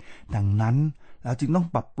ด้ดังนั้นเราจึงต้อง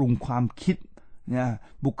ปรับปรุงความคิดเนี่ย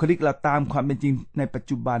บุคลิกเราตามความเป็นจริงในปัจ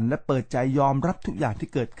จุบันและเปิดใจยอมรับทุกอย่างที่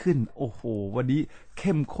เกิดขึ้นโอ้โหวันนี้เ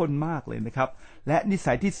ข้มข้นมากเลยนะครับและนิ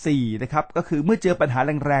สัยที่4นะครับก็คือเมื่อเจอปัญหา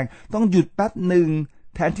แรงๆต้องหยุดแป๊บหนึ่ง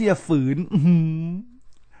แทนที่จะฝืน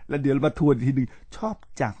แล้วเดี๋ยวมาทวนทีนึงชอบ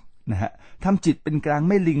จังนะฮะทำจิตเป็นกลาง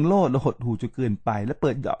ไม่ลิงโลดและหดหู่จนเกินไปและเปิ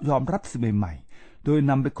ดยอมรับสิ่งใหม่ๆโดย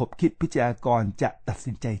นำไปคบคิดพิจารณาก่อนจะตัด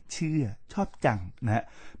สินใจเชื่อชอบจังนะฮะ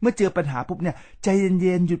เมื่อเจอปัญหาปุ๊บเนี่ยใจเ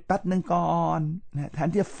ย็นๆหยุดแป๊บนึงก่อนนะแทน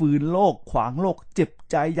ที่จะฝืนโลกขวางโลกเจ็บ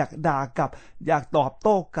ใจอยากด่ากลับอยากตอบโ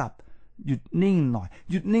ต้กลับหยุดนิ่งหน่อย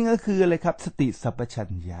หยุดนิ่งก็คืออะไรครับสติสัมปชั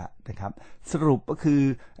ญญะนะครับสรุปก็คือ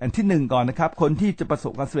อันที่1ก่อนนะครับคนที่จะประส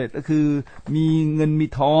บความสำเร็จก็คือมีเงินมี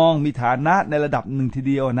ทองมีฐานะในระดับหนึ่งที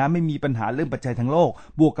เดียวนะไม่มีปัญหาเรื่องปัจจัยทางโลก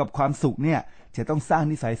บวกกับความสุขเนี่ยจะต้องสร้าง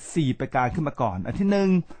นิสัย4ประการขึ้นมาก่อนอันที่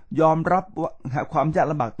1ยอมรับความยาก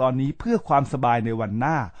ลำบากตอนนี้เพื่อความสบายในวันห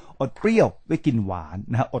น้าอดเปรี้ยวไว้กินหวาน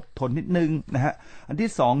นะฮะอดทนนิดนึงนะฮะอันที่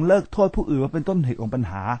2เลิกโทษผู้อื่นว่าเป็นต้นเหตุของปัญ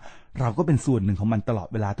หาเราก็เป็นส่วนหนึ่งของมันตลอด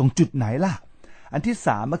เวลาตรงจุดไหนล่ะอันที่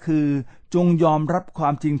3ก็คือจงยอมรับควา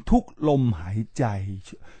มจริงทุกลมหายใจ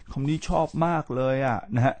คำนี้ชอบมากเลยอ่ะ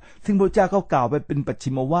นะฮะซึ่งพระเจ้าก็กล่าวไปเป็นปัจฉิ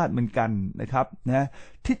มวาทเหมือนกันนะครับนะ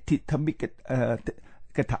ทิฏฐิธรรมิ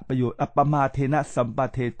กถะประโยชน์อัปปมาเทนะสัมปา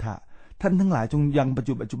เทถะท่านทั้งหลายจงยังปัจ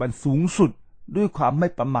จุบันสูงสุด ด้วยความไม่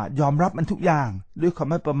ประมาทยอมรับมันทุกอย่างด้วยความ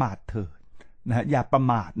ไม่ประมาทเถิดนะฮะอย่าประ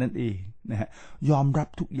มาทนั่นเองนะฮะยอมรับ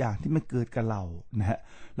ทุกอย่างที่มันเกิดกับเรานะฮะ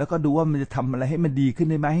แล้วก็ดูว่ามันจะทำอะไรให้มันดีขึ้น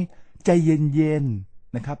ได้ไหมใจเย็น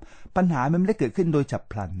ๆนะครับปัญหามันไม่ได้เกิดขึ้นโดยฉับ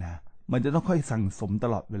พลันนะมันจะต้องค่อยสั่งสมต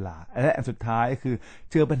ลอดเวลาและอันสุดท้ายคือ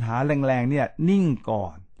เจอปัญหาแรงๆเนี่ยนิ่งก่อ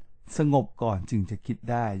นสงบก่อนจึงจะคิด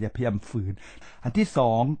ได้อย่าพยายามฝืนอันที่ส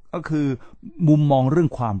องก็คือมุมมองเรื่อง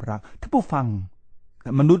ความรักถ้าผู้ฟัง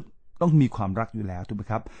มนุษย์ต้องมีความรักอยู่แล้วถูกไหม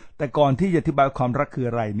ครับแต่ก่อนที่จะอธิบายความรักคือ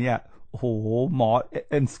อะไรเนี่ยโอ้โหหมอ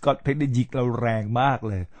M.Scott Peck ได้ยิกเราแรงมาก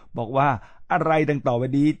เลยบอกว่าอะไรดังต่อไป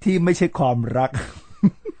นี้ที่ไม่ใช่ความรัก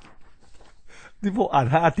ที่พวกอ่าน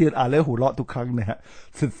5 อาทิตย์อ่านแล้วหัวเราะทุกครั้งนะฮะ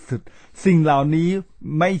สุดๆสิ่งเหล่านี้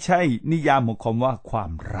ไม่ใช่นิยามของคำว่าควา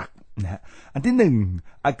มรักนะฮะอันที่หนึ่ง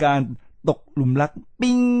อาการตกหลุมรัก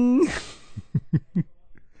ปิ้ง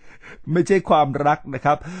ไม่ใช่ความรักนะค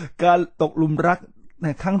รับการตกหลุมรักใน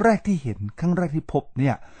ครั้งแรกที่เห็นครั้งแรกที่พบเ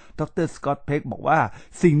นี่ยดร. สกอตต์ เพคบอกว่า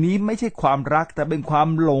สิ่งนี้ไม่ใช่ความรักแต่เป็นความ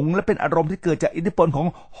หลงและเป็นอารมณ์ที่เกิดจากอิทธิพลของ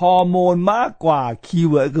ฮอร์โมนมากกว่าคีย์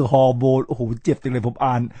เวิร์ดคือฮอร์โมนโอ้โหเจ็บจังเลยผม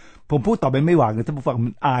อ่านผมพูดต่อไปไม่หวังเลยท่านผู้ฟังมั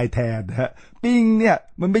นอายแทนนะฮะปิ้งเนี่ย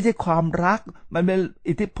มันไม่ใช่ความรักมันเป็น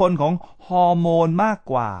อิทธิพลของฮอร์โมนมาก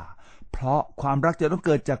กว่าเพราะความรักจะต้องเ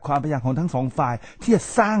กิดจากความพยายามของทั้งสองฝ่ายที่จะ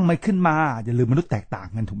สร้างมันขึ้นมาอย่าลืมมนุษย์แตกต่าง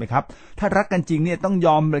กันถูกไหมครับถ้ารักกันจริงเนี่ยต้องย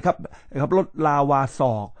อมเลยครับลดลาวาศ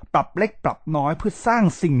อกปรับเล็กปรับน้อยเพื่อสร้าง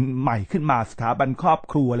สิ่งใหม่ขึ้นมาสถาบันครอบ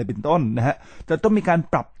ครัวอะไรเป็นต้นนะฮะจะต้องมีการ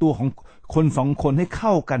ปรับตัวของคนสองคนให้เข้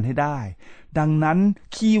ากันให้ได้ดังนั้น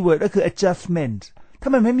คีย์เวิร์ดก็คือ adjustment ถ้า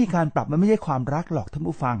มันไม่มีการปรับมันไม่ใช่ความรักหรอกท่าน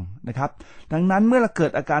ผู้ฟังนะครับดังนั้นเมื่อเราเกิ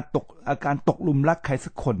ดอาการตกหลุมรักใครสั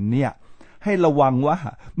กคนเนี่ยให้ระวังว่า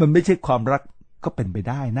มันไม่ใช่ความรักก็เป็นไป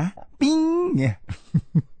ได้นะปิ้งเนี่ย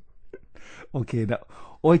โอเคนะ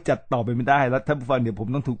โอ้ยจัดต่อไปไม่ได้แล้วท่านผู้ฟังเดี๋ยวผม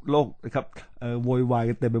ต้องถูกโลกนะครับโวยวาย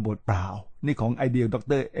กันเต็มไปหมดเปล่านี่ของไอเดียด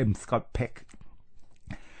ร. M.Scott Peck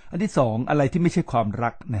อันที่สองอะไรที่ไม่ใช่ความรั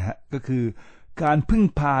กนะฮะก็คือการพึ่ง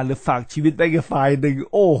พาหรือฝากชีวิตไว้กับฝ่ายหนึ่ง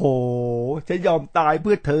โอ้โหฉันยอมตายเ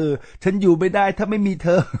พื่อเธอฉันอยู่ไม่ได้ถ้าไม่มีเธ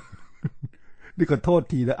อ นี่ขอโทษ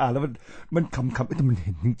ทีนะแล้วมันคำแต่มันเ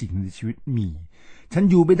ห็นจริงๆในชีวิตมีฉัน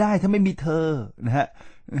อยู่ไม่ได้ถ้าไม่มีเธอนะฮะ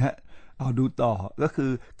เอาดูต่อก็คื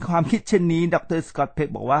อความคิดเช่นนี้ดร. สกอตต์ เพค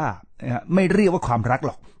บอกว่าไม่เรียกว่าความรักห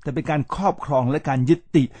รอกแต่เป็นการครอบครองและการยึด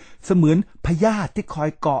ติดเสมือนพยาธิที่คอย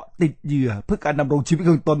เกาะติดเหยื่อเพื่อการดำรงชีวิต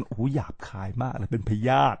ของตนโอ้โหหยาบคายมากเลยเป็นพย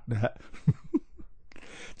าธินะฮะ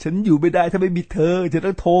ฉันอยู่ไม่ได้ถ้าไม่มีเธอฉัน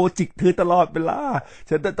ต้องโทรจิกเธอตลอดเวลา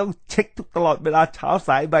ฉันต้องเช็คทุกตลอดเวลาเช้าส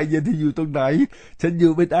ายบ่ายเย็นที่อยู่ตรงไหนฉันอ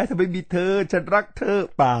ยู่ไม่ได้ถ้าไม่มีเธอฉันรักเธอ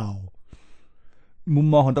เปล่ามุม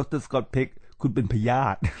มองของดร. สกอตต์ เพคคุณเป็นพยา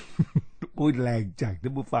ธิ พูดแรงจากท่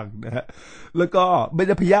านผู้ฟังนะฮะแล้วก็ไม่ไ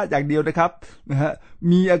ด้พยาธิอย่างเดียวนะครับนะฮะ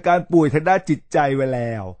มีอาการป่วยทางด้านจิตใจไว้แ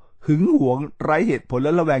ล้วหึงหวงไร้เหตุผลแล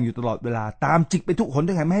ะระแวงอยู่ตลอดเวลาตามจิกไปทุกคน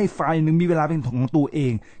ด้วยกันไม่ให้ฝ่ายหนึ่งมีเวลาเป็นของตัวเอ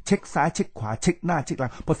งเช็คซ้ายเช็คขวาเช็คหน้าเช็คหลั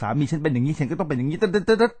งพอสามีฉันเป็นอย่างนี้ฉันก็ต้องเป็นอย่างนี้เต็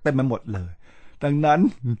มไปหมดเลยดังนั้น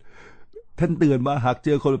ท่านเตือนว่าหากเจ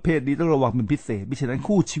อคนประเภทนี้ต้องระวังเป็นพิเศษมิฉะนั้น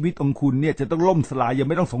คู่ชีวิตของคุณเนี่ยจะต้องล่มสลายยัง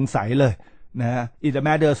ไม่ต้องสงสัยเลยนะฮะ In a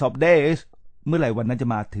matter of daysเมื่อไหร่วันนั้นจะ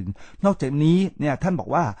มาถึงนอกจากนี้เนี่ยท่านบอก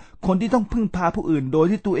ว่าคนที่ต้องพึ่งพาผู้อื่นโดย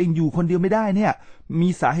ที่ตัวเองอยู่คนเดียวไม่ได้เนี่ยมี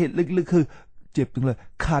สาเหตุลึกๆคือเจ็บจังเลย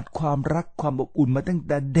ขาดความรักความอบอุ่นมาตั้งแ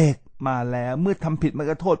ต่เด็กมาแล้วเมื่อทำผิดมัน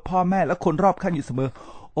ก็โทษพ่อแม่และคนรอบข้างอยู่เสมอ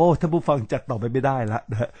โอ้ท่านผู้ฟังจัดต่อไปไม่ได้ละ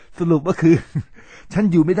นะสรุปก็คือ ฉัน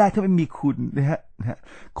อยู่ไม่ได้ถ้าไม่มีคุณนะฮะ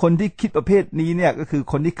คนที่คิดประเภทนี้เนี่ยก็คือ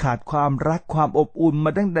คนที่ขาดความรักความอบอุ่นม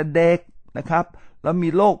าตั้งแต่เด็กนะครับแล้วมี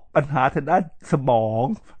โรคปัญหาทางด้านสมอง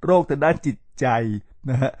โรคทางด้านจิตใจ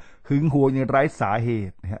นะฮะหึงหวงอย่างไร้สาเห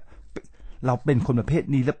ตุนะฮะเราเป็นคนประเภท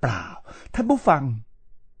นี้หรือเปล่าท่านผู้ฟัง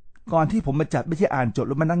ก่อนที่ผมมาจัดไม่ใช่อ่านจด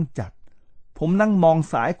แล้วมานั่งจัดผมนั่งมอง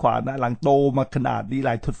ซ้ายขวานะหลังโตมาขนาดนี้หล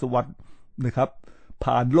ายทศวรรษนะครับ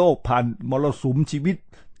ผ่านโลกผ่านมรสุมชีวิต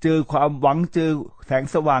เจอความหวังเจอแสง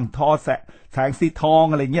สว่างทอแสงสีทอง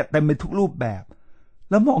อะไรเงี้ยเต็มไปทุกรูปแบบ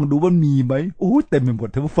แล้วมองดูว่ามีไหมโอ้เต็มไปหมด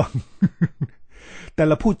ท่านผู้ฟัง แต่เ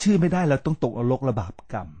ราพูดชื่อไม่ได้เราต้องตกนรกระบาป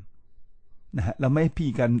กรรมนะฮะเราไม่พี่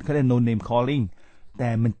กันเขาเรียก no name calling แต่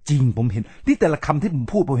มันจริงผมเห็นที่แต่ละคำที่ผม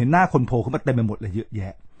พูดผมเห็นหน้าคนโผล่เข้ามาเต็มไปหมดเลยเยอะแย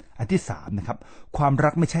ะอันที่สามนะครับความรั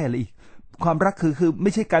กไม่ใช่อะไรอีกความรักคือไ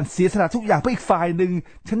ม่ใช่การเสียสละทุกอย่างเพื่ออีกฝ่ายหนึ่ง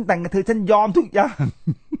ฉันแต่งกับเธอฉันยอมทุกอย่าง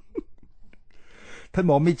ท่าน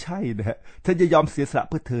บอกไม่ใช่นะฮะฉันจะยอมเสียสละ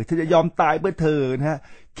เพื่อเธอฉันจะยอมตายเพื่อเธอนะฮะ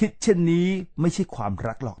คิดเช่นนี้ไม่ใช่ความ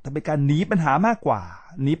รักหรอกแต่เป็นการหนีปัญหามากกว่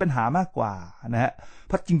านะฮะเ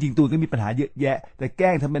พราะจริงๆตัวก็มีปัญหาเยอะแยะแต่แกล้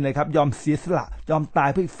งทำเป็นอะไรครับยอมเสียสละยอมตาย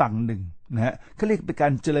เพื่ออีกฝั่งหนึ่ง นะฮะเขาเรียกเป็นกา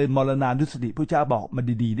รเจริญมรณานุสติพระเจ้าบอกมา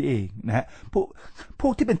ดีๆนี่เองนะฮะพว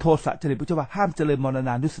กที่เป็นโทสะจริตพระเจ้าว่าห้ามเจริญมรณ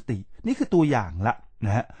านุสตินี่คือตัวอย่างละน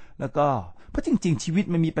ะฮะแล้วก็เพราะจริงๆชีวิต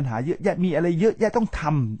มันมีปัญหาเยอะแยะมีอะไรเยอะแยะต้องท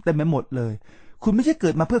ำเต็มไปหมดเลยคุณไม่ใช่เกิ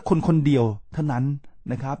ดมาเพื่อคนคนเดียวเท่านั้น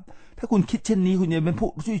นะครับถ้าคุณคิดเช่นนี้คุณจะเป็นผู้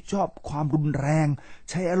ที่ชอบความรุนแรง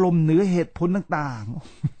ใช้อารมณ์เหนือเหตุผลต่าง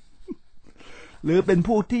ๆหรือเป็น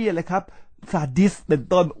ผู้ที่อะไรครับซาดิสเป็น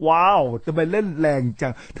ต้นว้าวจะไปเล่นแรงจั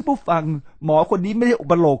งถ้าผู้ฟังหมอคนนี้ไม่ได้อุ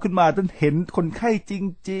ปโลกขึ้นมาจนเห็นคนไข้จ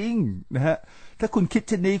ริงๆนะฮะถ้าคุณคิดเ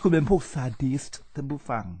ช่นนี้คุณเป็นพวกซาดิสท่านผู้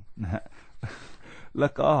ฟังนะฮะแล้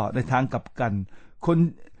วก็ในทางกลับกัน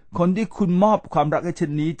คนที่คุณมอบความรักให้เช่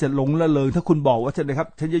นนี้จะหลงละเลงถ้าคุณบอกว่าฉันนะครับ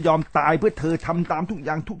ฉันจะยอมตายเพื่อเธอทำตามทุกอ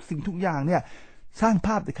ย่างทุกสิ่งทุกอย่างเนี่ยสร้างภ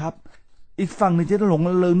าพเลยครับอีกฝั่งหนึ่งจะหลง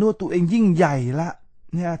ละเลงนึกว่าตัวเองยิ่งใหญ่ละ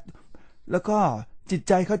เนี่ยแล้วก็จิต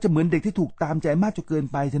ใจเขาจะเหมือนเด็กที่ถูกตามใจมากจนเกิน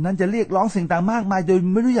ไปฉะนั้นจะเรียกร้องสิ่งต่างมากมายโดย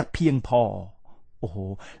ไม่รู้จักเพียงพอโอ้โห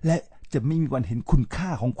และจะไม่มีวันเห็นคุณค่า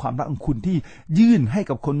ของความรักของคุณที่ยื่นให้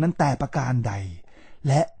กับคนนั้นแต่ประการใด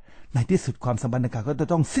และในที่สุดความสัมพันธ์ก็จะ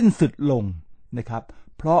ต้องสิ้นสุดลงนะครับ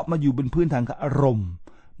เพราะมาอยู่บนพื้นฐานของอารมณ์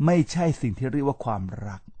ไม่ใช่สิ่งที่เรียกว่าความ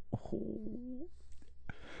รักโอ้โห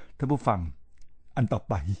ท่านผู้ฟังอันต่อ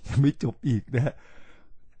ไปยังไม่จบอีกนะฮะ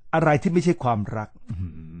อะไรที่ไม่ใช่ความรัก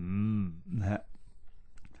นะฮะ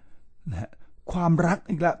ความรัก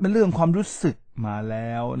อีกแล้วเป็นเรื่องความรู้สึกมาแ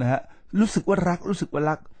ล้วนะฮะรู้สึกว่ารัก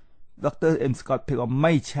ดร. M.Scott Peck ว่าไ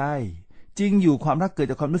ม่ใช่จริงอยู่ความรักเกิด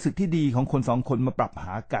จากความรู้สึกที่ดีของคนสองคนมาปรับห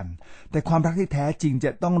ากันแต่ความรักที่แท้จริงจ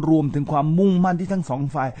ะต้องรวมถึงความมุ่งมั่นที่ทั้งสอง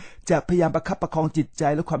ฝ่ายจะพยายามประคับประคองจิตใจ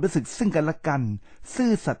และความรู้สึกซึ่งกันและกันซื่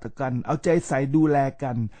อสัตย์ต่อกันเอาใจใส่ดูแล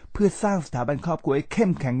กันเพื่อสร้างสถาบันครอบครัวให้เข้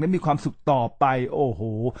มแข็งและมีความสุขต่อไปโอ้โห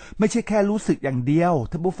ไม่ใช่แค่รู้สึกอย่างเดียว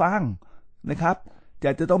ท่านผู้ฟังนะครับ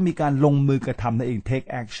จะต้องมีการลงมือกระทำนั่นเอง take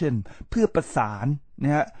action เพื่อประสานน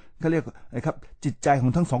ะฮะเขาเรียกนะครับจิตใจขอ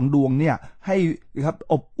งทั้งสองดวงเนี่ยให้นะครับ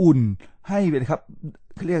อบอุ่นให้นะครับ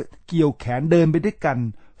เขาเรียกเกี่ยวแขนเดินไปด้วยกัน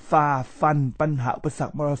ฝ่าฟันปัญหาอุปสร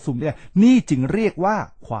รคมรสุมเนี่ยนี่จึงเรียกว่า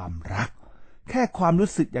ความรักแค่ความรู้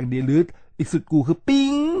สึกอย่างเดียวหรืออีกสุดกูคือปิ๊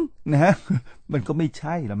งนะฮะมันก็ไม่ใ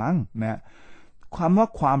ช่ละมั้งนะควา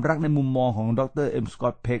มรักในมุมมองของดร.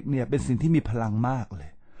 M.Scott Peck เนี่ยเป็นสิ่งที่มีพลังมากเลย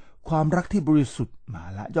ความรักที่บริสุทธิ์มา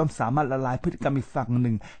ละย่อมสามารถละลายพฤติกรรมอีกฝั่งห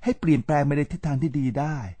นึ่งให้เปลี่ยนแปลงไปในทิศทางที่ดีไ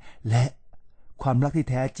ด้และความรักที่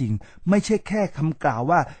แท้จริงไม่ใช่แค่คำกล่าว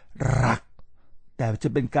ว่ารักแต่จะ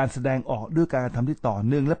เป็นการแสดงออกด้วยการกระทำที่ต่อเ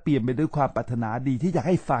นื่องและเปลี่ยนไปด้วยความปรารถนาดีที่อยาก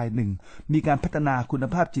ให้ฝ่ายหนึ่งมีการพัฒนาคุณ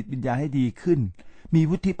ภาพจิตวิญญาณให้ดีขึ้นมี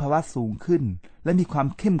วุฒิภาวะสูงขึ้นและมีความ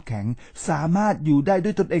เข้มแข็งสามารถอยู่ได้ด้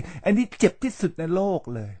วยตนเองอันนี้เจ็บที่สุดในโลก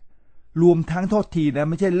เลยรวมทั้งโทษทีนะ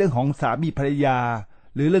ไม่ใช่เรื่องของสามีภรรยา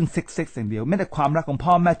หรือเรื่องเซ็กซ์อย่างเดียวแม้แต่ความรักของ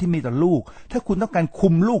พ่อแม่ที่มีต่อลูกถ้าคุณต้องการคุ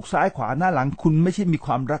มลูกซ้ายขวาหน้าหลังคุณไม่ใช่มีค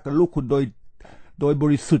วามรักกับลูกคุณโดยบ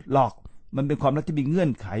ริสุทธิ์หรอกมันเป็นความรักที่มีเงื่อ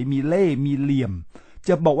นไขมีเล่ห์มีเหลี่ยมจ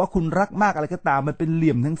ะบอกว่าคุณรักมากอะไรก็ตามมันเป็นเห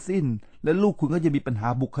ลี่ยมทั้งสิ้นและลูกคุณก็จะมีปัญหา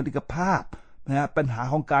บุคลิกภาพนะฮะปัญหา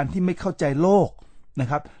ของการที่ไม่เข้าใจโลกนะ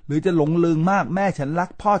ครับหรือจะหลงลืมมากแม่ฉันรัก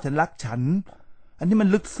พ่อฉันรักฉันอันนี้มัน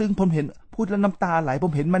ลึกซึ้งผมเห็นพูดแล้วน้ำตาไหลผ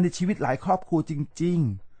มเห็นมันในชีวิตหลายครอบครัวจริง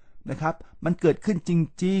ๆนะครับมันเกิดขึ้นจ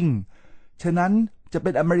ริงๆฉะนั้นจะเป็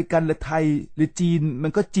นอเมริกันหรือไทยหรือจีนมั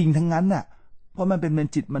นก็จริงทั้งนั้นน่ะเพราะมันเป็น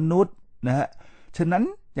จิตมนุษย์นะฮะฉะนั้น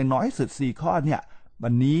อย่างน้อยสุด4ข้อเนี่ยวั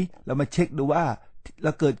นนี้เรามาเช็คดูว่าเร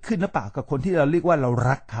าเกิดขึ้นหรือเปล่ากับคนที่เราเรียกว่าเรา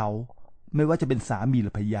รักเขาไม่ว่าจะเป็นสามีหรื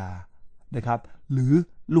อภรรยานะครับหรือ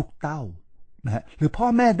ลูกเต้านะฮะหรือพ่อ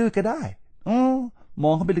แม่ด้วยก็ได้ม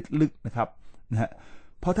องเข้าไปลึกๆนะครับนะฮะ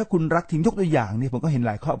เพราะถ้าคุณรักทิ้งยกตัวอย่างนี่ผมก็เห็นห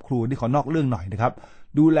ลายครอบครัวที่ขอนอกเรื่องหน่อยนะครับ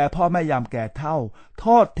ดูแลพ่อแม่ยามแก่เฒ่าโท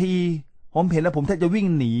ษทีผมเห็นแล้วผมแทบจะวิ่ง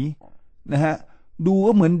หนีนะฮะดู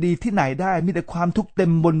ก็เหมือนดีที่ไหนได้มีแต่ความทุกข์เต็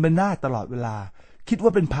มบนใบหน้าตลอดเวลาคิดว่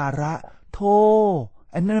าเป็นภาระโธ่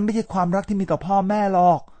อันนั้นไม่ใช่ความรักที่มีต่อพ่อแม่หร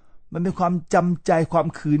อกมันเป็นความจำใจความ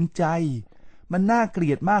ขืนใจมันน่าเกลี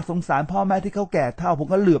ยดมากสงสารพ่อแม่ที่เขาแก่เฒ่าผม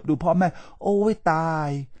ก็เหลือบดูพ่อแม่โอ้ยตาย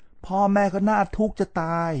พ่อแม่ก็น่าทุกข์จะต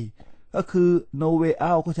ายก็คือ no way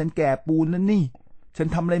out ก็ฉันแก่ปูนแล้วนี่ฉัน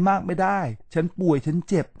ทำอะไรมากไม่ได้ฉันป่วยฉัน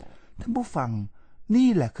เจ็บท่านผู้ฟังนี่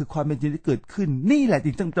แหละคือความเป็นจริงที่เกิดขึ้นนี่แหละจ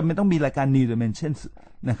ริงๆจำเป็นต้องมีรายการ New Dimensions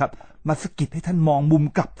นะครับมาสกิดให้ท่านมองมุม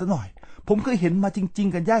กลับซะหน่อยผมเคยเห็นมาจริง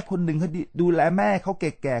ๆกันญาติคนหนึ่งเขาดูแลแม่เขาแ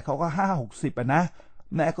ก่ๆเขาก็50-60อ่ะนะ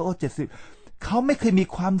แม่ก็70เขาไม่เคยมี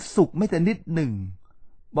ความสุขไม่แต่นิดหนึ่ง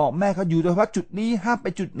บอกแม่เขาอยู่โดยเฉพาะจุดนี้ห้ามไป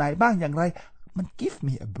จุดไหนบ้างอย่างไรมัน give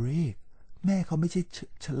me a break แม่เขาไม่ใช่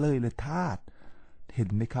เฉลยเลยทาสเห็น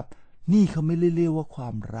ไหมครับนี่เขาไม่เรียกว่าควา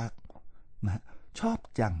มรักนะชอบ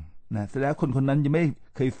จังนะแสดงคนคนนั้นยังไม่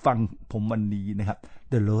เคยฟังผมวันนี้นะครับ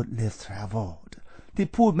The road less traveled ที่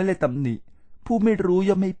พูดไม่เลยตำหนิผู้ไม่รู้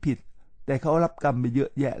ย่อมไม่ผิดแต่ แต่เขารับกรรมไปเยอ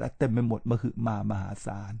ะแยะแล้วเต็มไปหมดมหาศ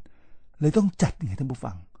าลเลยต้องจัดยังไงท่านผู้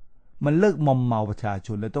ฟังมันเลิกมอมเมาประชาช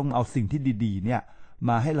นแล้วต้องเอาสิ่งที่ดีๆเนี่ยม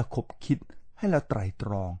าให้เราคบคิดให้เราไตร่ต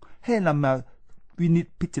รองให้เรามาวินิจ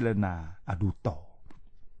พิจารณาดูต่อ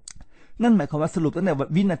นั่นหมายความว่าสรุปตั้งแต่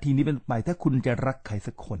วินาทีนี้เป็นไปถ้าคุณจะรักใคร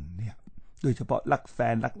สักคนเนี่ยโดยเฉพาะรักแฟ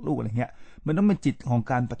นรักลูกอะไรเงี้ยมันต้องเป็นจิตของ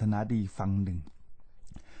การปรารถนาดีฝั่งหนึ่ง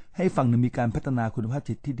ให้ฝั่งหนึ่งมีการพัฒนาคุณภาพ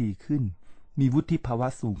จิตที่ดีขึ้นมีวุฒิภาวะ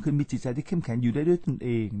สูงขึ้นมีจิตใจที่เข้มแข็งอยู่ได้ด้วยตนเอ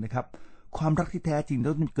งนะครับความรักที่แท้จริงต้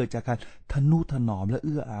องเกิดจากการทนุถนอมและเ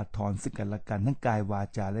อื้ออาทรซึ่งกันและกันทั้งกายวา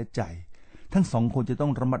จาและใจทั้งสองคนจะต้อ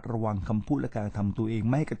งระมัดระวังคำพูดและการทำตัวเอง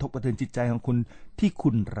ไม่ให้กระทบกระเทือนจิตใจของคุณที่คุ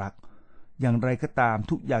ณรักอย่างไรก็ตาม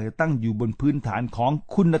ทุกอย่างจะตั้งอยู่บนพื้นฐานของ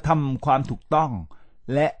คุณธรรมความถูกต้อง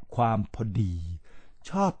และความพอดี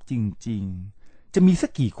ชอบจริงๆจะมีสั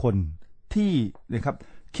กกี่คนที่นะครับ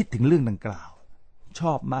คิดถึงเรื่องดังกล่าวช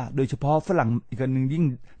อบมากโดยเฉพาะฝรั่งอีกคนหนึ่งยิ่ง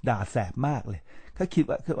ด่าแสบมากเลยเขาคิด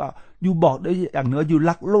ว่าอยู่บอกได้อย่างเนื้ออยู่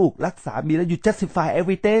รักลูกรักสามีแล้วอยู่ justify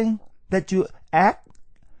everything that you act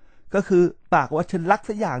ก็คือปากว่าฉันรัก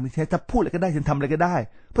สักอย่างนึงฉันจะพูดอะไรก็ได้ฉันทำอะไรก็ได้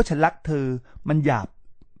เพราะฉันรักเธอมันหยาบ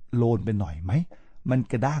โลนไปหน่อยไหมมัน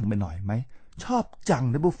กระด้างไปหน่อยไหมชอบจัง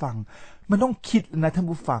ท่านผู้ฟังมันต้องคิดนะท่าน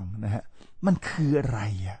ผู้ฟังนะฮะมันคืออะไร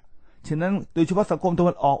อ่ะฉะนั้นโดยเฉพาะสังคมตะ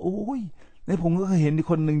วันออกโอ้ยในผมก็เคยเห็น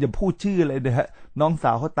คนหนึ่งอย่าพูดชื่ออะไรนะฮะน้องส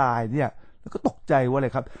าวเขาตายเนี่ยแล้วก็ตกใจว่าอะไร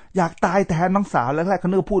ครับอยากตายแทนน้องสาวแรกๆเขา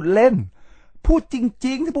เนื้อพูดเล่นพูดจ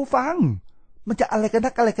ริงๆท่านผู้ฟังมันจะอะไรกัน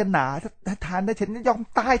นักอะไรกันหนาถ้าทานได้ฉันยอม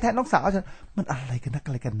ตายแทนน้องสาวฉันมันอะไรกันนักอ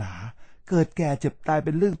ะไรกันหนาเกิดแก่เจ็บตายเ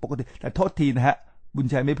ป็นเรื่องปกติแต่โทษทีนะฮะบุญ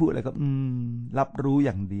ชัยไม่พูดอะไรก็รับรู้อ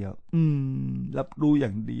ย่างเดียวรับรู้อย่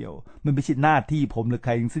างเดียวมันไม่ใช่หน้าที่ผมหรือใค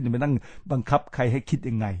รซึ่งจะไปนั่งบังคับใครให้คิด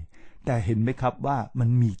ยังไงแต่เห็นไหมครับว่ามัน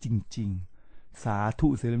มีจริงๆสาธุ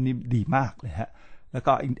เสรีนี้ดีมากเลยฮะแล้ว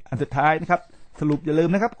ก็อันสุดท้ายนะครับสรุปอย่าลืม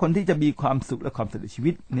นะครับคนที่จะมีความสุขและความสำเร็จชี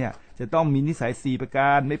วิตเนี่ยจะต้องมีนิสัย4ประก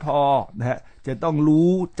ารไม่พอนะฮะจะต้อง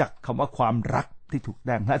รู้จักคำว่าความรักที่ถูกแ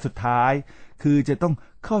ต่งและสุดท้ายคือจะต้อง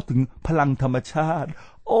เข้าถึงพลังธรรมชาติ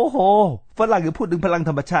โอ้โหฝรั่งจะพูดถึงพลัง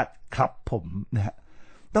ธรรมชาติครับผมนะฮะ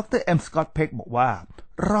ดร. M.Scott Peck บอกว่า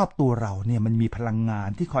รอบตัวเราเนี่ยมันมีพลังงาน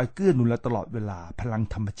ที่คอยเกื้อหนุนเราตลอดเวลาพลัง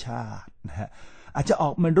ธรรมชาตินะฮะอาจจะออ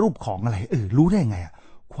กมารูปของอะไรรู้ได้ไง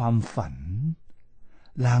ความฝัน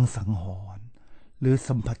ลางสังหรณ์หรือ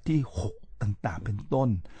สัมผัสที่6ต่างๆเป็นต้น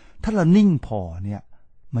ถ้าเรานิ่งพอเนี่ย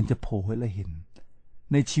มันจะโผล่ให้เราเห็น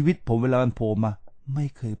ในชีวิตผมเวลามันโผล่มาไม่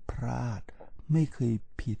เคยพลาดไม่เคย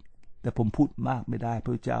ผิดแต่ผมพูดมากไม่ได้พร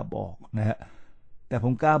ะเจ้าบอกนะฮะแต่ผ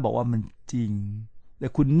มกล้าบอกว่ามันจริงแต่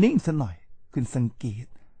คุณนิ่งซะหน่อยคุณสังเกต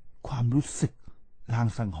ความรู้สึกลาง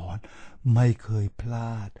สังหรณ์ไม่เคยพล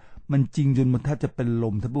าดมันจริงจนมันแทบจะเป็นล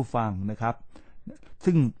มท่านผู้ฟังนะครับ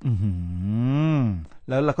ซึ่ง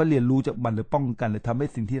แล้วเราก็เรียนรู้จากมันหรือป้องกันหรือทำให้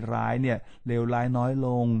สิ่งที่ร้ายเนี่ยเลวร้ายน้อยล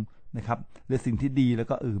งนะครับหรือสิ่งที่ดีแล้ว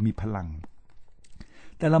ก็มีพลัง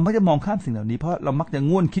แต่เราไม่จะมองข้ามสิ่งเหล่านี้เพราะเรามักจะ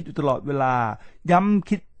ง่วนคิดอยู่ตลอดเวลาย้ำ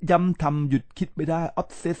คิดย้ำทำหยุดคิดไม่ได้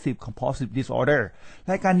obsessive compulsive disorder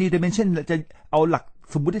รายการ New Dimension จะเอาหลัก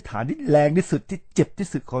สมมติฐานที่แรงที่สุดที่เจ็บที่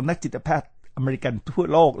สุดของนักจิตแพทย์อเมริกันทั่ว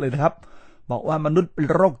โลกเลยนะครับบอกว่ามนุษย์เป็น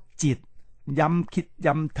โรคจิตย้ำคิด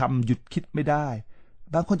ย้ำทำหยุดคิดไม่ได้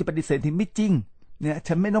บางคนจะปฏิเสธที่ไม่จริงเนี่ย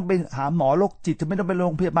ฉันไม่ต้องไปหาหมอโรคจิตฉันไม่ต้องไปโ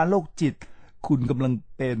รงพยาบาลโรคจิตคุณกำลัง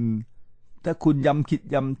เป็นถ้าคุณย้ำคิด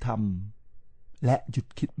ย้ำทำและหยุด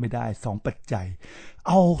คิดไม่ได้2ปัจจัยเ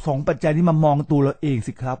อา2ปัจจัยนี้มามองตัวเราเอง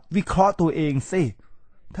สิครับวิเคราะห์ตัวเองสิ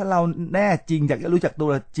ถ้าเราแน่จริงอยากจะรู้จักตัว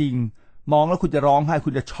เราจริงมองแล้วคุณจะร้องไห้คุ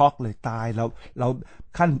ณจะช็อกเลยตายเรา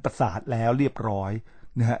ขั้นประสาทแล้วเรียบร้อย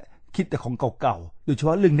นะฮะคิดแต่ของเก่าๆโดยเฉพ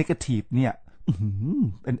าะเรื่องเนกาทีฟเนี่ย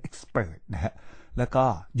เป็นเอ็กซ์เพรสนะฮะแล้วก็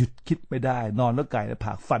หยุดคิดไม่ได้นอนแล้วไก่แล้วผ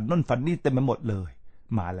ากฝันนั่นฝันนี่เต็มไปหมดเลย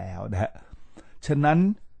มาแล้วนะฮะฉะนั้น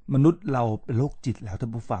มนุษย์เราเป็นโรคจิตแล้วท่า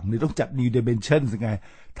นผู้ฟังนี่ต้องจัด New Dimension ยังไง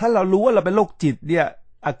ถ้าเรารู้ว่าเราเป็นโรคจิตเนี่ย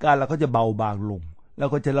อาการเราก็จะเบาบางลงแล้ว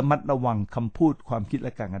ก็จะระมัดระวังคำพูดความคิดแล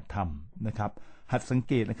ะการกระทำนะครับหัดสัง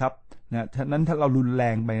เกตนะครับนะฉะนั้นถ้าเรารุนแร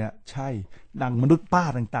งไปนะใช่ดังมนุษย์ป้า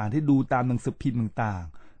ต่างๆที่ดูตามหนังสือพิมพ์ต่าง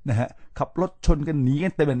ๆนะฮะขับรถชนกันหนีกั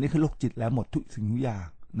นแต่แบบนี้คือโรคจิตแล้วหมดทุกสิ่งทุกอย่าง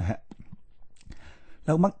นะฮะแ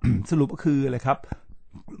ล้วมัก สรุปก็คืออะไรครับ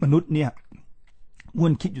มนุษย์เนี่ยง่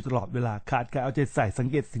วนคิดอยู่ตลอดเวลาขาดการเอาใจใส่สัง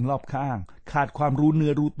เกตสิ่งรอบข้างขาดความรู้เนื้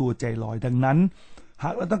อรู้ตัวใจลอยดังนั้นหา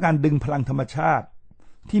กเราต้องการดึงพลังธรรมชาติ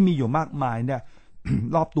ที่มีอยู่มากมายเนี่ย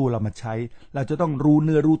รอบตัวเรามาใช้เราจะต้องรู้เ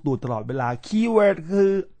นื้อรู้ตัวตลอดเวลาคีย์เวิร์ดคื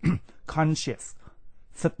อ conscious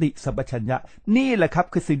สติสัมปชัญญะนี่แหละครับ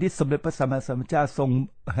คือสิ่งที่สมเด็จพระสัมมาสัมพุทธเจ้าทรง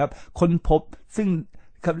ครับค้นพบซึ่ง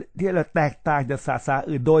ที่เราแตกต่างจากศาสนา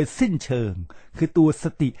อื่นโดยสิ้นเชิงคือตัวส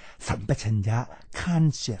ติสัมปชัญญะ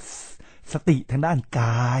conscious สติทางด้านก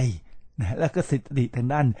าย นะแล้วก็สติทาง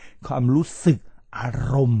ด้านความรู้สึกอา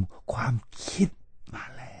รมณ์ความคิดมา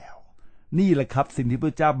แล้วนี่แหละครับสิ่งที่พร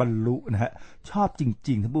ะเจ้าบรรลุนะฮะชอบจ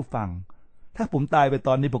ริงๆท่านผู้ฟังถ้าผมตายไปต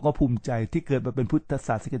อนนี้ผมก็ภูมิใจที่เกิดมาเป็นพุทธศ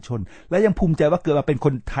าสนิกชนและยังภูมิใจว่าเกิดมาเป็นค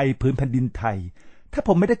นไทยพื้นแผ่นดินไทยถ้าผ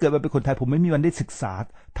มไม่ได้เกิดมาเป็นคนไทยผมไม่มีวันได้ศึกษา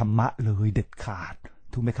ธรรมะเลยเด็ดขาด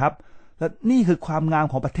ถูกไหมครับและนี่คือความงาม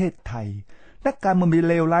ของประเทศไทยนักการเมืองมี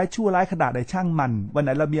เลวร้ายชั่วร้ายขนาดใดช่างมันวันไหน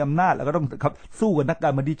เรามีอำนาจเราก็ต้องครับสู้กับนักกา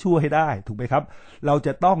รเมืองที่ชั่วให้ได้ถูกไหมครับเราจ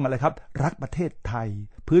ะต้องอะไรครับรักประเทศไทย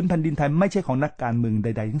พื้นแผ่นดินไทยไม่ใช่ของนักการเมืองใ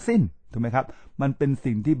ดๆทั้งสิ้นถูกไหมครับมันเป็น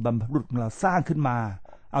สิ่งที่บรรพบุรุษของเราสร้างขึ้นมา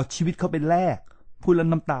เอาชีวิตเขาไปแลกพูดแล้ว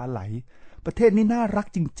น้ำตาไหลประเทศนี้น่ารัก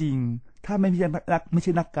จริงๆถ้าไม่ใ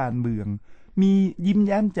ช่นักการเมืองมียิ้มแ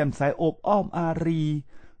ย้มแจ่มใสโอบอ้อมอารี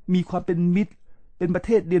มีความเป็นมิตรเป็นประเ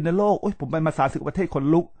ทศเดียวในโลกโอ้ยผมไปมา30ประเทศคน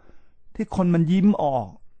ลุกที่คนมันยิ้มออก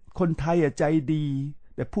คนไทยใจดี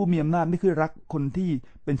แต่ผู้มีอำนาจไม่คือรักคนที่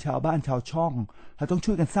เป็นชาวบ้านชาวช่องเราต้อง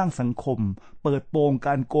ช่วยกันสร้างสังคมเปิดโปงก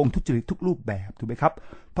ารโกงทุจริตทุกรูปแบบถูกไหมครับ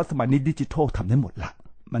เพราะสมัยนี้ดิจิทัลทำได้หมดละ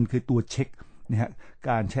มันคือตัวเช็คนะฮะ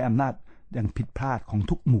การใช้อำนาจอย่างผิดพลาดของ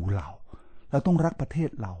ทุกหมู่เหล่าเราต้องรักประเทศ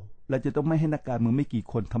เราจะต้องไม่ให้นักการเมืองไม่กี่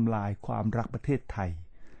คนทำลายความรักประเทศไทย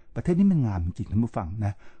ประเทศนี้มันงามจริงท่านผู้ฟังน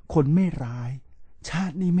ะคนไม่ร้ายชา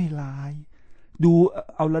ตินี้ไม่ร้ายดู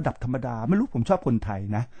เอาระดับธรรมดาไม่รู้ผมชอบคนไทย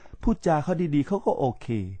นะพูดจาเขาดีๆเขาก็โอเค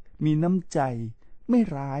มีน้ำใจไม่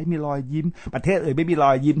ร้ายมีรอยยิ้มประเทศไม่มีร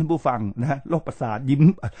อยยิ้มท่านผู้ฟังนะโรคประสาทยิ้ม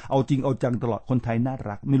เอาจริงเอาจังตลอดคนไทยน่า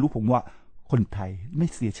รักไม่รู้ผมว่าคนไทยไม่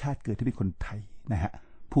เสียชาติเกิดที่เป็นคนไทยนะฮะ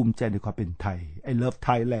ภูมิใจในความเป็นไทย I love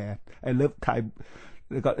Thailand I love Thai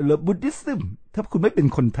แล้วก็ I love Buddhism ถ้าคุณไม่เป็น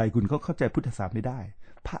คนไทยคุณก็เข้าใจพุทธศาสนาไม่ได้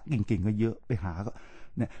พระเก่งๆก็เยอะไปหาก็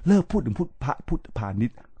เนี่ยเลิกพูดถึงพระพุทธพาณิ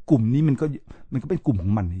ชย์กลุ่มนี้มันก็เป็นกลุ่มขอ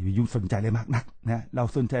งมันอย่ายุ่งสนใจเลยมากนักนะเรา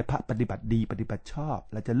สนใจพระปฏิบัติดีปฏิบัติชอบ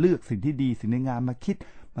เราจะเลือกสิ่งที่ดีสิ่งในงามมาคิด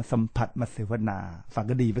มาสัมผัสมาเสวนาฟัง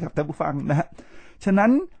ก็ดีไหมครับท่านผู้ฟังนะฮะฉะนั้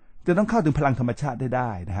นจะต้องเข้าถึงพลังธรรมชาติไ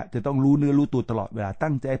ด้นะฮะจะต้องรู้เนื้อรู้ตัวตลอดเวลา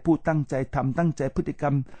ตั้งใจพูดตั้งใจทำตั้งใจพฤติกร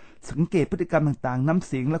รมสังเกตพฤติกรรมต่างๆน้ำเ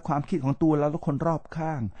สียงและความคิดของตัวเราและคนรอบ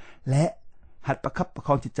ข้างและหัดประคับประค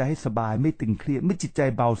องจิตใจให้สบายไม่ตึงเครียดไม่จิตใจ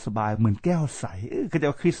เบาสบายเหมือนแก้วใสก็จะ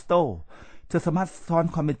ว่าคริสตัลจะสามารถซ้อน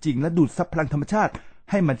ความเป็นจริงและดูดซับพลังธรรมชาติ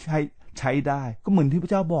ให้มันใช้ได้ก็เหมือนที่พร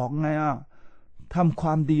ะเจ้าบอกไงทำคว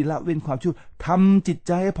ามดีละเว้นความชั่วทำจิตใ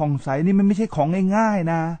จให้ผ่องใสนี่มันไม่ใช่ของง่าย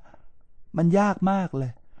ๆนะมันยากมากเล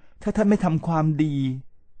ยถ้าท่านไม่ทำความดี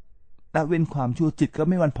ละเว้นความชั่วจิตก็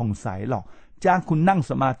ไม่วันผ่องใสหรอกจ้างคุณนั่ง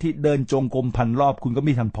สมาธิเดินจงกรมพันรอบคุณก็ไ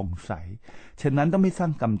ม่ทันผ่องใสฉะนั้นต้องไม่สร้า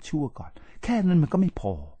งกรรมชั่วก่อนแค่นั้นมันก็ไม่พ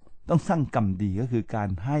อต้องสร้างกรรมดีก็คือการ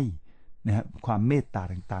ให้นะครับความเมตตา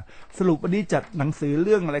ต่างๆสรุปวันนี้จัดหนังสือเ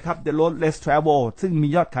รื่องอะไรครับ The Road Less Travel ซึ่งมี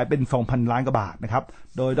ยอดขายเป็น 2,000 ล้านกว่าบาทนะครับ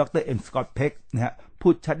โดยดร. M.Scott Peck นะฮะพู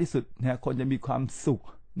ดชัดที่สุดนะฮะคนจะมีความสุข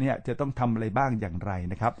เนี่ยจะต้องทำอะไรบ้างอย่างไร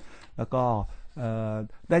นะครับแล้วก็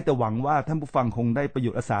ได้แต่หวังว่าท่านผู้ฟังคงได้ประโย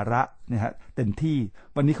ชน์และสาระนะฮะเต็มที่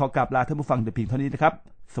วันนี้ขอกราบลาท่านผู้ฟังแต่เพียงเท่านี้นะครับ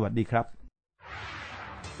สวัสดีครับ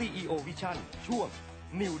CEO Vision ช่วง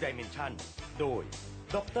New Dimension โดย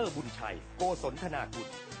ดร. บุญชัยโกศลธนากุล